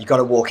some, it's like, you got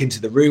to walk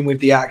into the room with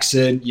the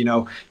accent, you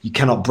know, you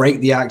cannot break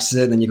the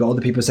accent. And you got other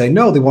people saying,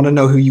 no, they want to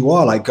know who you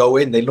are. Like, go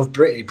in. They love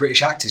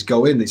British actors.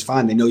 Go in. It's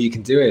fine. They know you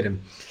can do it.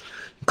 And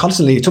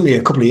constantly, it took me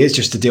a couple of years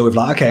just to deal with,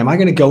 like, okay, am I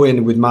going to go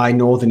in with my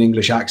Northern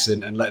English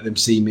accent and let them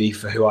see me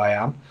for who I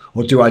am?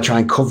 Or do I try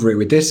and cover it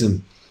with this?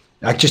 And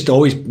I just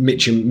always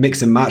mix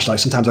and match. Like,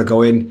 sometimes I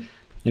go in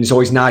and it's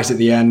always nice at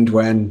the end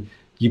when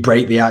you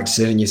break the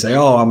accent and you say,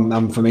 oh,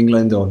 I'm from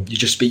England, or you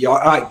just speak, all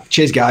right,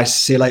 cheers guys,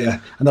 see you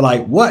later. And they're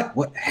like, what,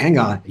 hang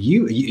on, are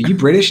you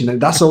British? And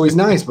that's always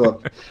nice.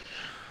 But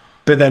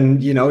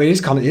then, you know, it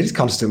is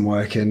constant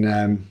work.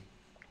 And,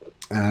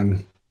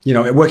 you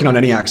know, working on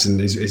any accent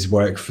is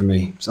work for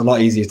me. It's a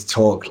lot easier to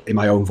talk in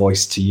my own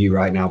voice to you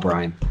right now,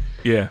 Brian.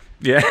 Yeah.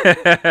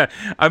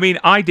 I mean,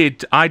 I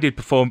did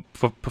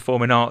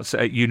performing arts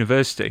at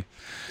university.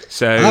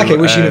 So okay,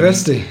 which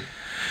university?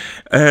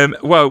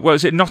 Well,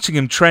 was it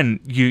Nottingham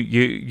Trent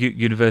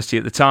University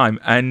at the time?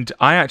 And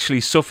I actually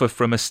suffer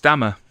from a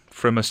stutter,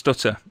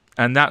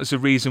 and that was the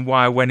reason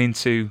why I went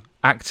into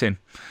acting,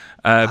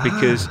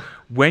 because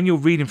when you're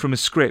reading from a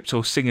script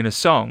or singing a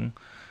song,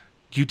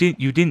 you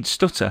didn't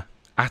stutter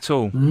at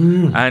all,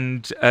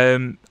 and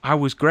I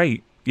was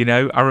great. You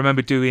know, I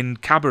remember doing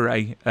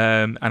Cabaret,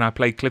 and I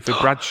played Clifford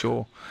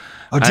Bradshaw.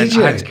 Oh, did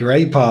you?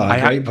 Great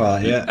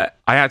part, yeah.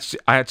 I had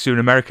to do an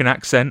American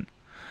accent,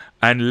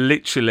 and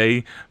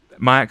literally,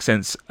 my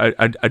accents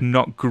are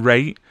not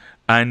great.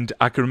 And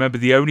I can remember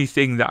the only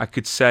thing that I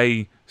could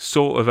say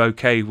sort of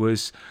okay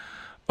was,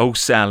 "Oh,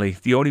 Sally,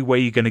 the only way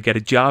you're going to get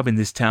a job in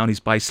this town is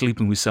by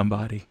sleeping with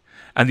somebody.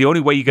 And the only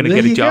way you're going to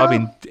get a job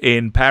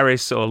in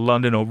Paris or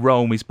London or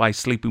Rome is by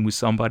sleeping with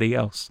somebody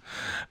else."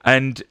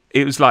 And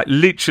it was like,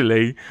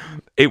 literally,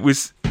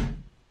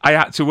 I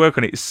had to work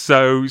on it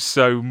so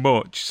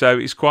much. So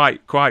it's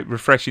quite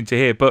refreshing to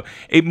hear. But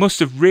it must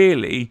have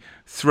really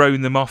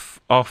thrown them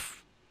off off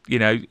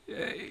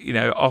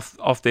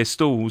their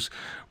stools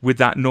with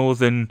that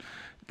northern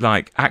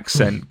like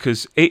accent,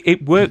 because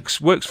it works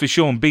for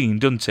Sean Bean,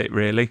 doesn't it?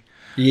 Really?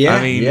 Yeah.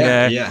 I mean,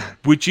 yeah.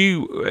 Would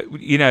you,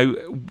 you know,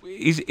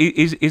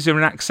 is there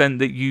an accent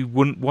that you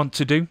wouldn't want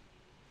to do?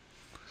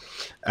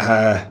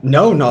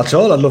 No, not at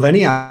all. I love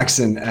any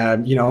accent.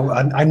 You know,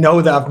 I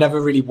know that I've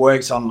never really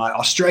worked on like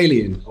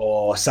Australian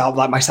or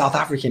my South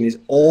African is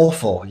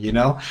awful. You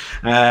know,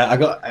 I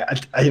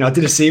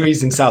did a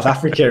series in South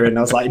Africa, and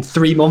I was like, in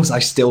 3 months, I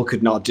still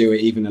could not do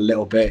it even a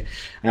little bit.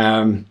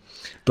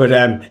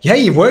 Yeah,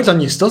 you've worked on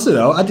your stutter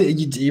though.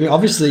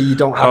 Obviously, you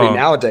don't have it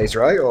nowadays,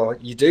 right? Or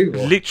you do?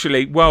 Or?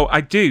 Literally, well,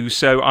 I do.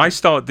 So I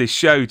started this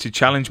show to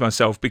challenge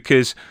myself,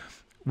 because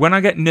when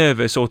I get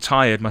nervous or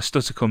tired, my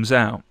stutter comes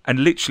out. And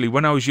literally,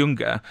 when I was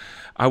younger,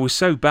 I was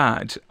so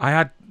bad. I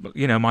had,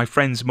 you know, my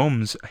friends'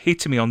 mums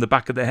hitting me on the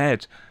back of the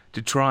head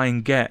to try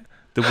and get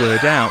the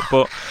word out.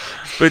 But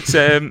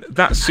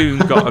that soon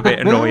got a bit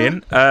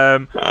annoying.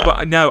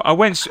 But no, I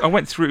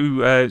went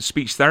through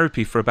speech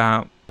therapy for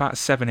about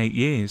 7-8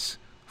 years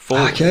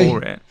for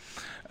it.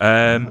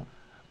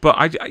 But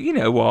I, you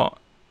know what,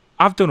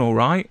 I've done all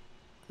right.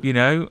 You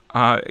know,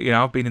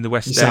 I've been in the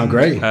West End. You sound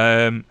great.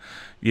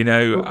 You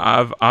know,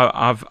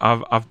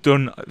 I've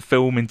done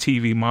film and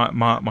TV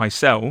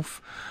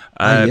myself.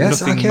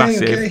 Nothing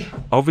massive. Okay.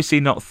 Obviously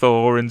not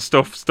Thor and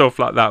stuff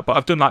like that. But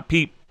I've done like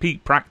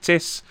Peak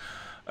Practice.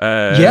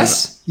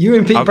 Yes, you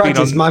and Peak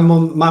Practice. My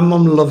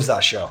mum loves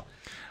that show.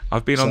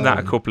 I've been on that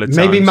a couple of times.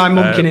 Maybe my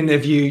mum can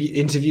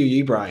interview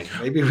you, Brian.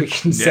 Maybe we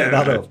can set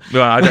that up.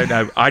 Well,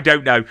 I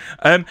don't know.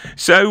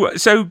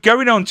 So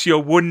going on to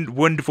your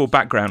wonderful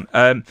background,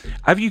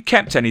 have you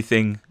kept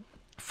anything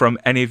from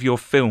any of your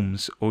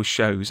films or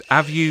shows?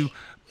 Have you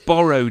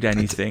borrowed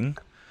anything?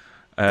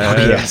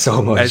 Yeah,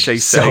 so much. As they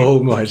say.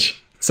 So much.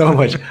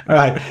 All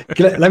right,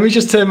 let me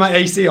just turn my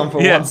AC on for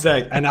 1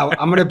 sec, and I'm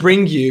going to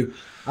bring you.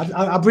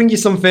 I'll bring you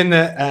something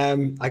that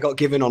I got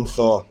given on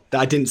Thor that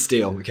I didn't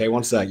steal. Okay,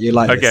 1 sec. You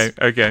like this?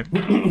 Okay.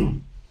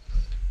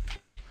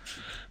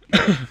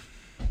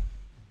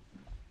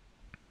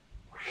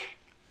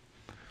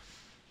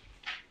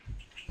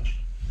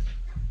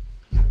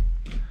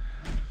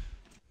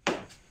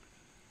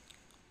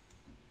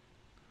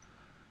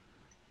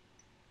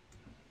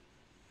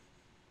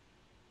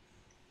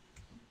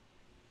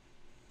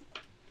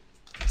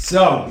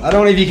 So, I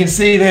don't know if you can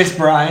see this,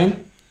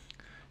 Brian.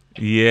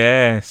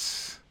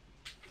 Yes.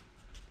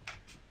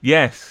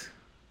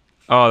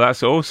 Oh,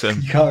 that's awesome.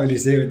 You can't really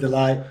see it with the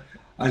light.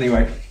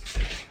 Anyway.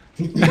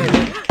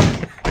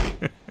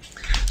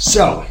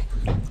 So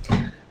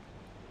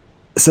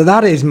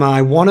that is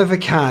my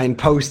one-of-a-kind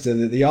poster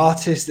that the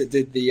artist that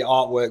did the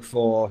artwork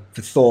for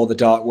Thor: The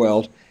Dark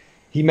World,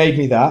 he made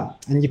me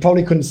that. And you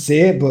probably couldn't see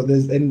it, but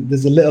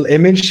there's a little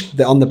image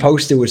that on the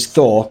poster was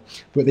Thor,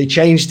 but they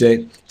changed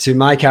it to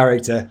my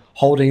character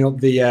holding up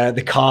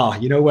the car.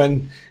 You know,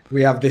 when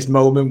we have this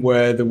moment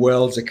where the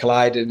worlds are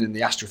colliding and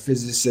the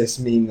astrophysicists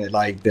mean that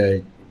like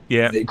the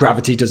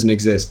gravity doesn't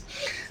exist.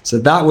 So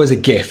that was a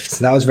gift.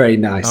 That was very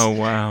nice. Oh,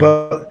 wow.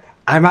 But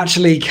I'm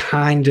actually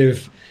kind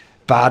of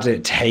bad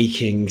at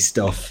taking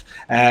stuff.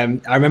 I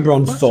remember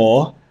on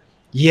Thor.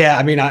 Yeah,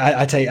 I mean,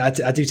 I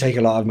do take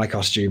a lot of my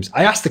costumes.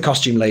 I asked the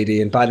costume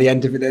lady, and by the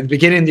end of it, at the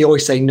beginning, they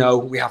always say no,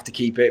 we have to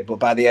keep it. But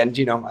by the end,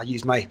 you know, I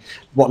use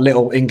what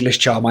little English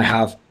charm I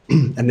have,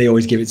 and they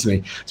always give it to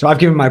me. So I've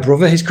given my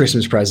brother his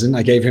Christmas present.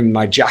 I gave him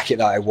my jacket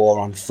that I wore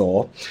on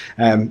Thor.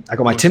 I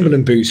got my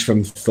Timberland boots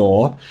from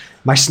Thor.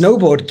 My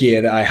snowboard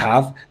gear that I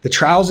have, the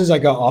trousers I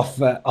got off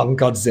on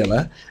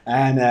Godzilla,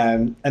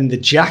 and the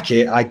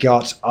jacket I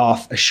got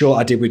off a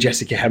short I did with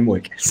Jessica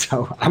Henwick.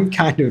 So I'm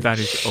kind of... That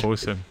is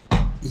awesome.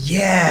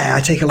 Yeah,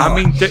 I take a lot. I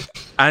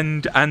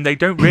mean, and they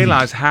don't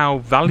realise how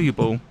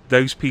valuable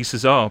those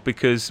pieces are,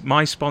 because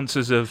my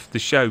sponsors of the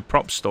show,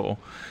 Prop Store,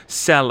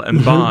 sell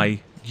and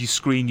buy your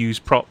screen use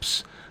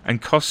props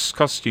and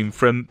costume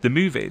from the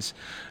movies.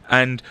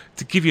 And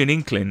to give you an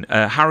inkling,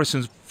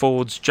 Harrison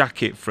Ford's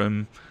jacket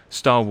from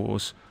Star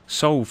Wars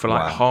sold for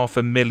like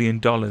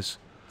 $500,000.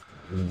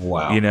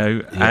 Wow. You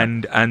know,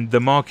 and the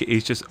market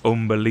is just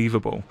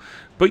unbelievable.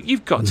 But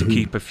you've got to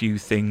keep a few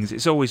things.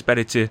 It's always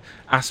better to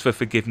ask for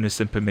forgiveness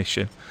than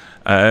permission.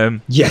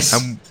 Yes.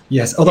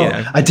 Although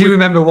I do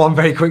remember one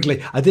very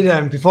quickly. I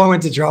did before I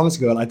went to drama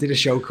school. I did a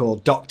show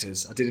called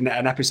Doctors. I did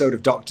an episode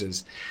of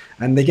Doctors,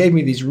 and they gave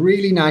me these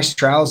really nice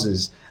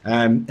trousers.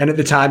 And at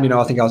the time, you know,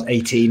 I think I was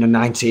 18 or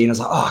 19. I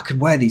was like, oh, I could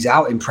wear these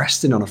out in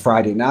Preston on a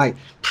Friday night.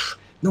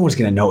 No one's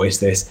going to notice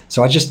this.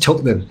 So I just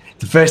took them.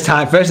 The first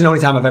and only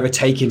time I've ever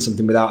taken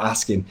something without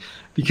asking,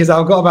 because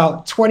I've got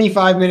about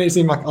 25 minutes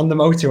on the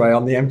motorway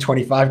on the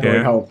M25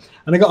 going home.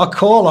 And I got a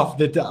call off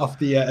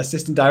the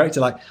assistant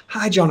director, like,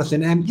 hi,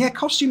 Jonathan.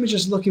 Costume is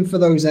just looking for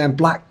those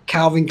black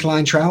Calvin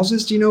Klein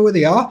trousers. Do you know where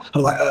they are?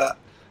 I'm like,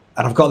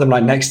 and I've got them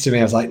right next to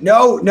me. I was like,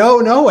 no,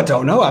 I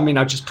don't know. I mean,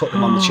 I just put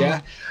them on the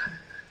chair.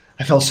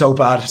 I felt so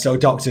bad. So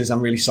Doctors, I'm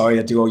really sorry.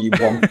 I do owe you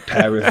one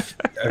pair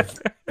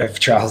of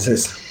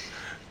trousers.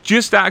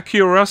 Just out of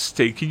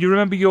curiosity, can you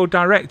remember your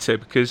director?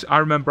 Because I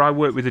remember I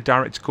worked with a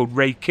director called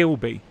Ray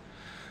Kilby.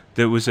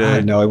 There was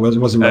it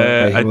wasn't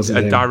Ray. It wasn't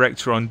a him.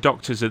 director on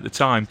Doctors at the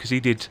time, because he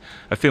did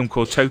a film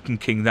called Token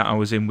King that I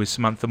was in with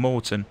Samantha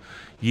Morton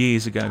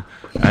years ago,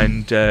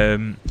 and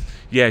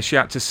she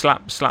had to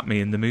slap me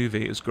in the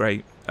movie. It was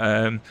great.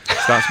 So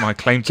that's my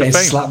claim to fame.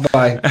 Slapped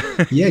by,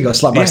 you got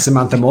slapped by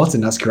Samantha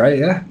Morton. That's great.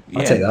 Yeah,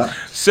 I'll take that.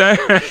 So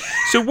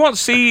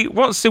what's the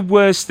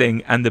worst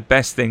thing and the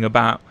best thing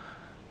about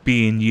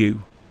being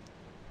you?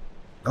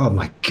 Oh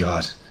my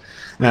God.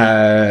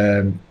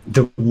 It's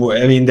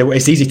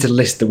easy to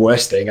list the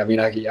worst thing. I mean,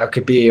 I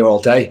could be here all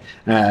day.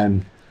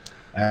 I'm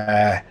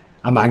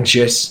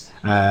anxious.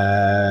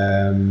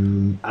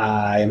 I'm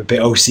a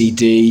bit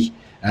OCD.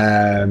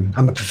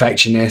 I'm a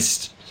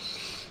perfectionist.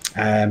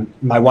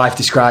 My wife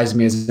describes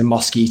me as a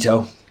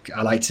mosquito.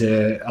 I like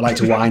to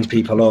wind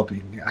people up.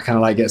 I kind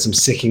of like get some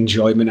sick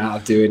enjoyment out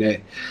of doing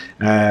it.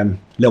 A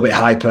little bit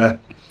hyper.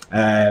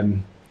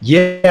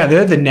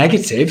 They're the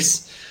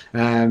negatives.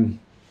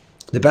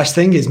 The best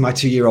thing is my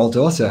 2-year-old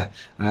daughter.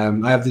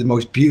 I have the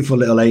most beautiful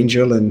little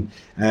angel, and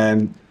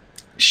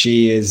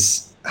she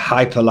is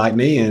hyper like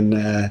me,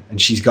 and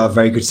she's got a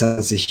very good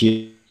sense of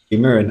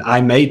humor. And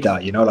I made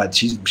that, you know, like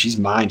she's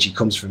mine. She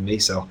comes from me,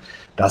 so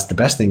that's the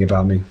best thing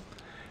about me.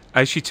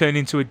 Has she turned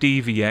into a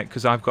diva yet?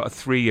 Because I've got a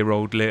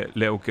 3-year-old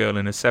little girl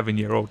and a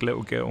 7-year-old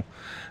little girl,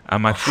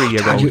 and my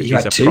 3-year-old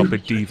is a proper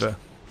diva.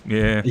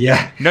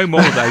 Yeah. No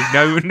more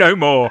though. No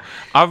more.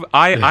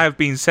 I have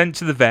been sent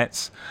to the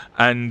vets,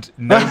 and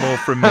no more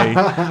from me.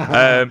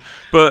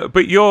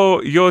 But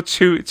your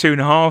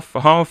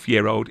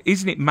 2.5-year-old,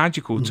 isn't it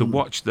magical to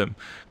watch them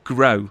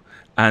grow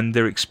and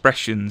their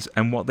expressions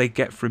and what they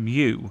get from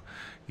you?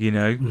 You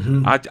know,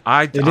 I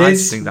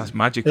think that's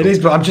magical. It is,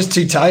 but I'm just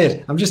too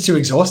tired. I'm just too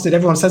exhausted.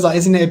 Everyone says, like,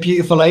 isn't it a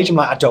beautiful age? I'm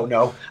like, I don't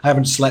know. I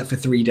haven't slept for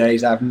 3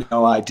 days. I have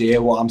no idea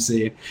what I'm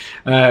seeing.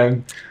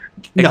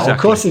 No, of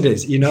course it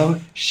is. You know,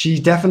 she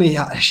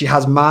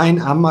has mine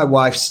and my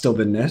wife's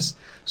stubbornness.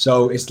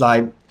 So it's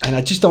like, and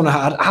I just don't know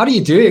how do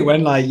you do it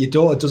when like your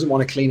daughter doesn't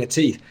want to clean her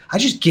teeth? I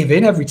just give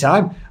in every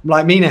time. I'm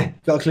like, Mina,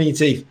 got to clean your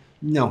teeth.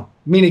 No.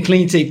 Mina,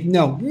 clean your teeth.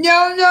 No.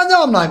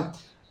 I'm like,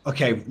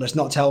 okay, let's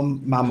not tell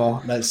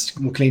Mama.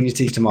 We'll clean your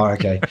teeth tomorrow.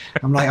 Okay.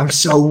 I'm like, I'm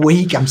so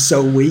weak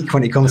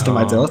when it comes to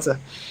my daughter.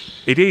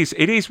 It is.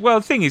 Well,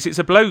 the thing is, it's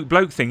a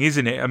bloke thing,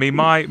 isn't it? I mean,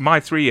 my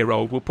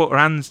 3-year-old will put her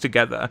hands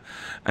together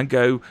and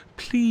go,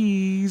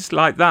 please,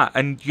 like that.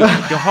 And your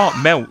heart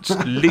melts,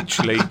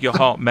 literally, your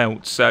heart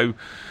melts. So,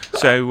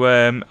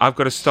 So I've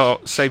got to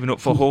start saving up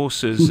for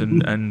horses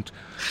and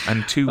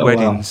 2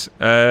 weddings.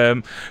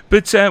 Wow.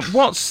 But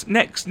what's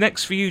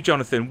next for you,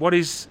 Jonathan? What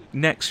is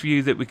next for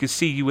you that we could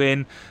see you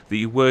in, that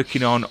you're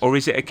working on? Or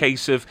is it a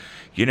case of,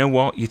 you know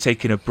what, you're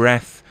taking a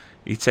breath,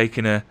 you're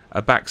taking a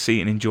back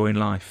seat and enjoying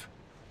life?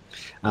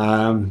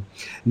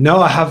 No,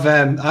 I have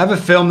a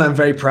film that I'm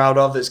very proud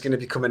of that's going to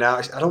be coming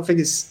out. I don't think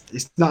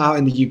it's not out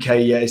in the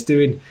UK yet. It's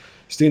doing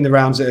the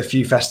rounds at a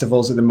few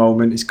festivals at the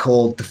moment. It's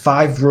called The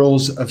 5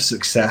 Rules of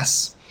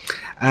Success,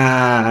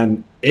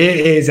 and it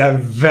is a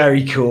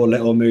very cool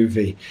little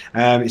movie.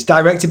 It's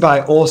directed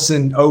by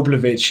Orson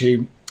Oblovich,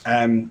 who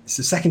it's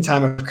the second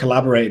time I've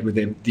collaborated with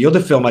him. The other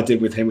film I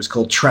did with him was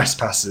called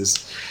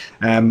Trespassers,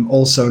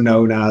 also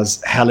known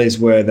as Hell Is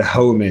Where the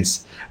Home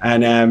Is.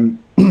 And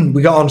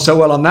we got on so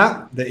well on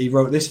that he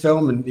wrote this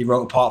film, and he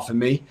wrote a part for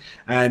me.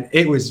 And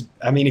it was,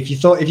 I mean, if you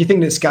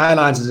think that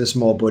Skylines is a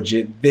small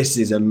budget, this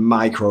is a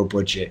micro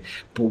budget.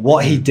 But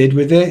what he did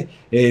with it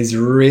is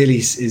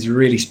really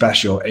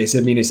special. It's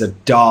a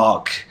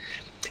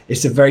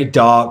very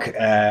dark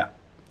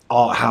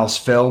art house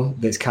film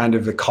that's kind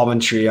of a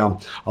commentary on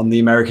the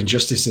American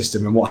justice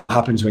system and what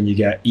happens when you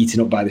get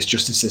eaten up by this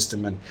justice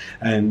system,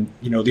 and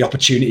you know, the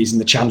opportunities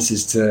and the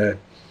chances to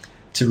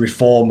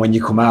reform when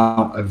you come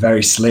out are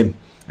very slim.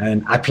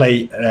 And I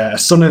play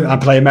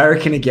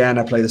American again.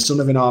 I play the son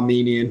of an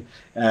Armenian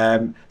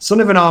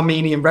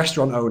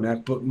restaurant owner,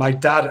 but my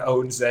dad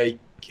owns a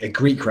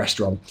Greek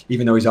restaurant,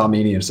 even though he's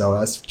Armenian. So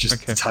that's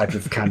just the type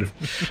of kind of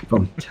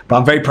fun. But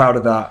I'm very proud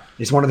of that.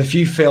 It's one of the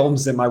few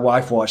films that my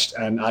wife watched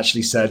and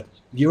actually said,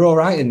 "You're all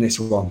right in this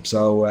one."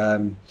 So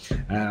I'm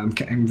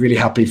really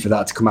happy for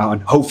that to come out,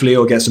 and hopefully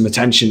it'll get some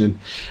attention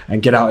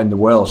and get out in the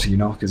world, you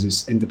know, because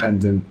it's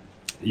independent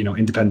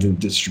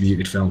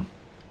distributed film.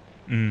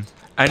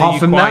 Apart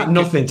from that,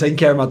 nothing. Taking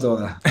care of my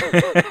daughter.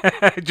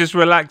 Just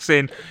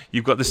relaxing.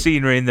 You've got the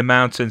scenery in the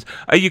mountains.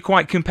 Are you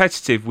quite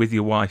competitive with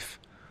your wife?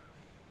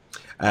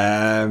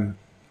 I'm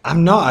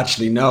not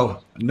actually. No.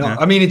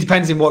 I mean, it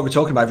depends on what we're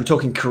talking about. If we're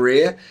talking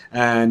career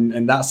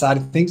and that side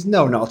of things,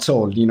 no, not at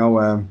all. You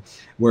know,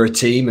 we're a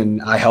team,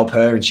 and I help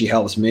her and she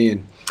helps me.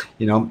 And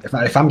you know,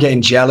 if I'm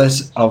getting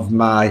jealous of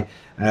my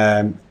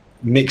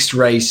mixed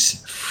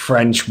race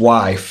French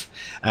wife,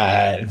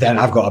 then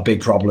I've got a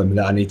big problem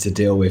that I need to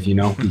deal with, you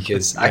know,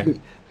 because I can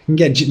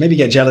get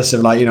jealous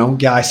of, like, you know,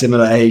 guy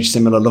similar age,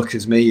 similar look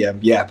as me.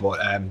 But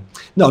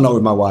no, not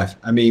with my wife.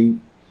 I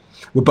mean,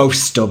 we're both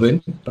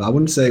stubborn, but I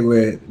wouldn't say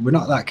we're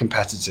not that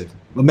competitive.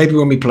 Well, maybe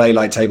when we play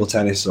like table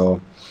tennis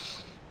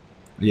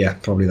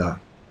probably that.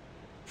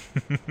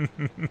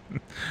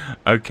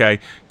 Okay,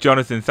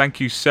 Jonathan,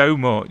 thank you so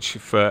much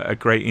for a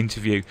great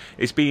interview.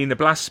 It's been a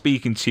blast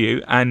speaking to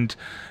you, and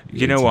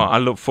you know what, I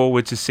look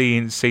forward to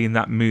seeing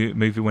that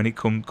movie when it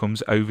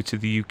comes over to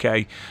the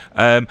UK.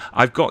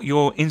 I've got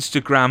your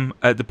Instagram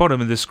at the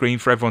bottom of the screen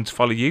for everyone to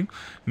follow you,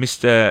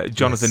 Mr.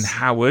 Jonathan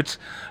Howard.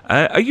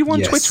 Are you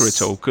on Twitter at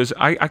all? Because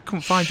I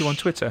couldn't find you on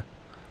Twitter.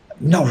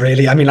 Not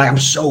really. I mean, like, I'm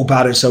so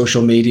bad at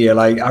social media.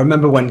 Like, I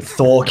remember when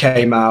Thor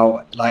came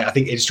out, like, I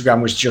think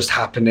Instagram was just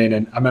happening,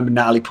 and I remember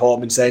Natalie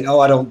Portman saying, "Oh,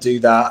 I don't do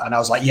that," and I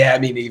was like, "Yeah,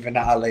 me neither,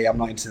 Natalie. I'm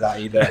not into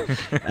that either."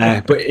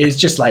 But it's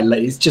just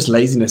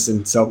laziness,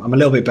 and so I'm a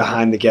little bit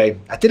behind the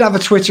game. I did have a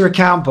Twitter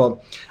account, but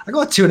I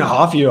got a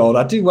 2.5-year-old.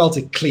 I do well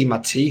to clean my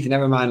teeth,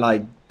 never mind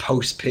like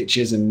post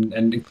pictures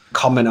and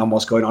comment on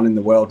what's going on in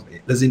the world.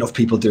 There's enough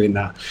people doing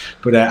that.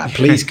 But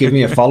please give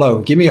me a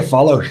follow. Give me a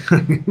follow.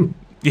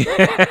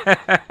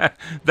 Yeah,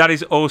 that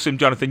is awesome,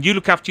 Jonathan. You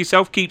look after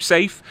yourself, keep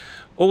safe,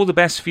 all the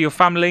best for your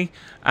family,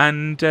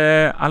 and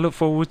I look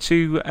forward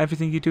to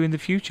everything you do in the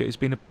future. It's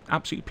been an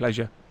absolute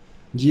pleasure.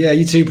 Yeah,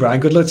 you too, Brian.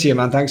 Good luck to you,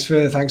 man. Thanks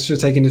for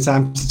taking the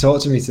time to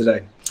talk to me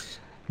today.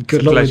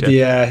 Good luck with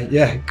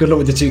good luck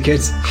with the 2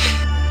 kids.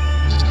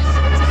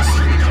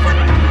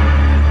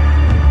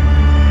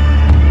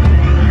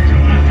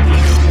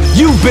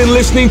 You've been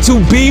listening to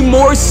Be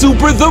More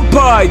Super, the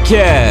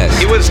podcast.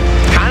 It was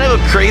kind of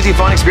a crazy,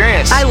 fun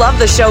experience. I love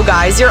the show,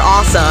 guys. You're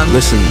awesome.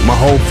 Listen, my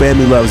whole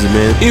family loves it,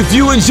 man. If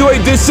you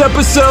enjoyed this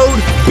episode,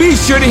 be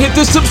sure to hit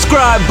the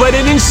subscribe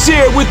button and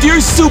share with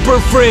your super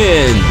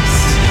friends.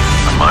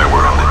 My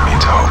world.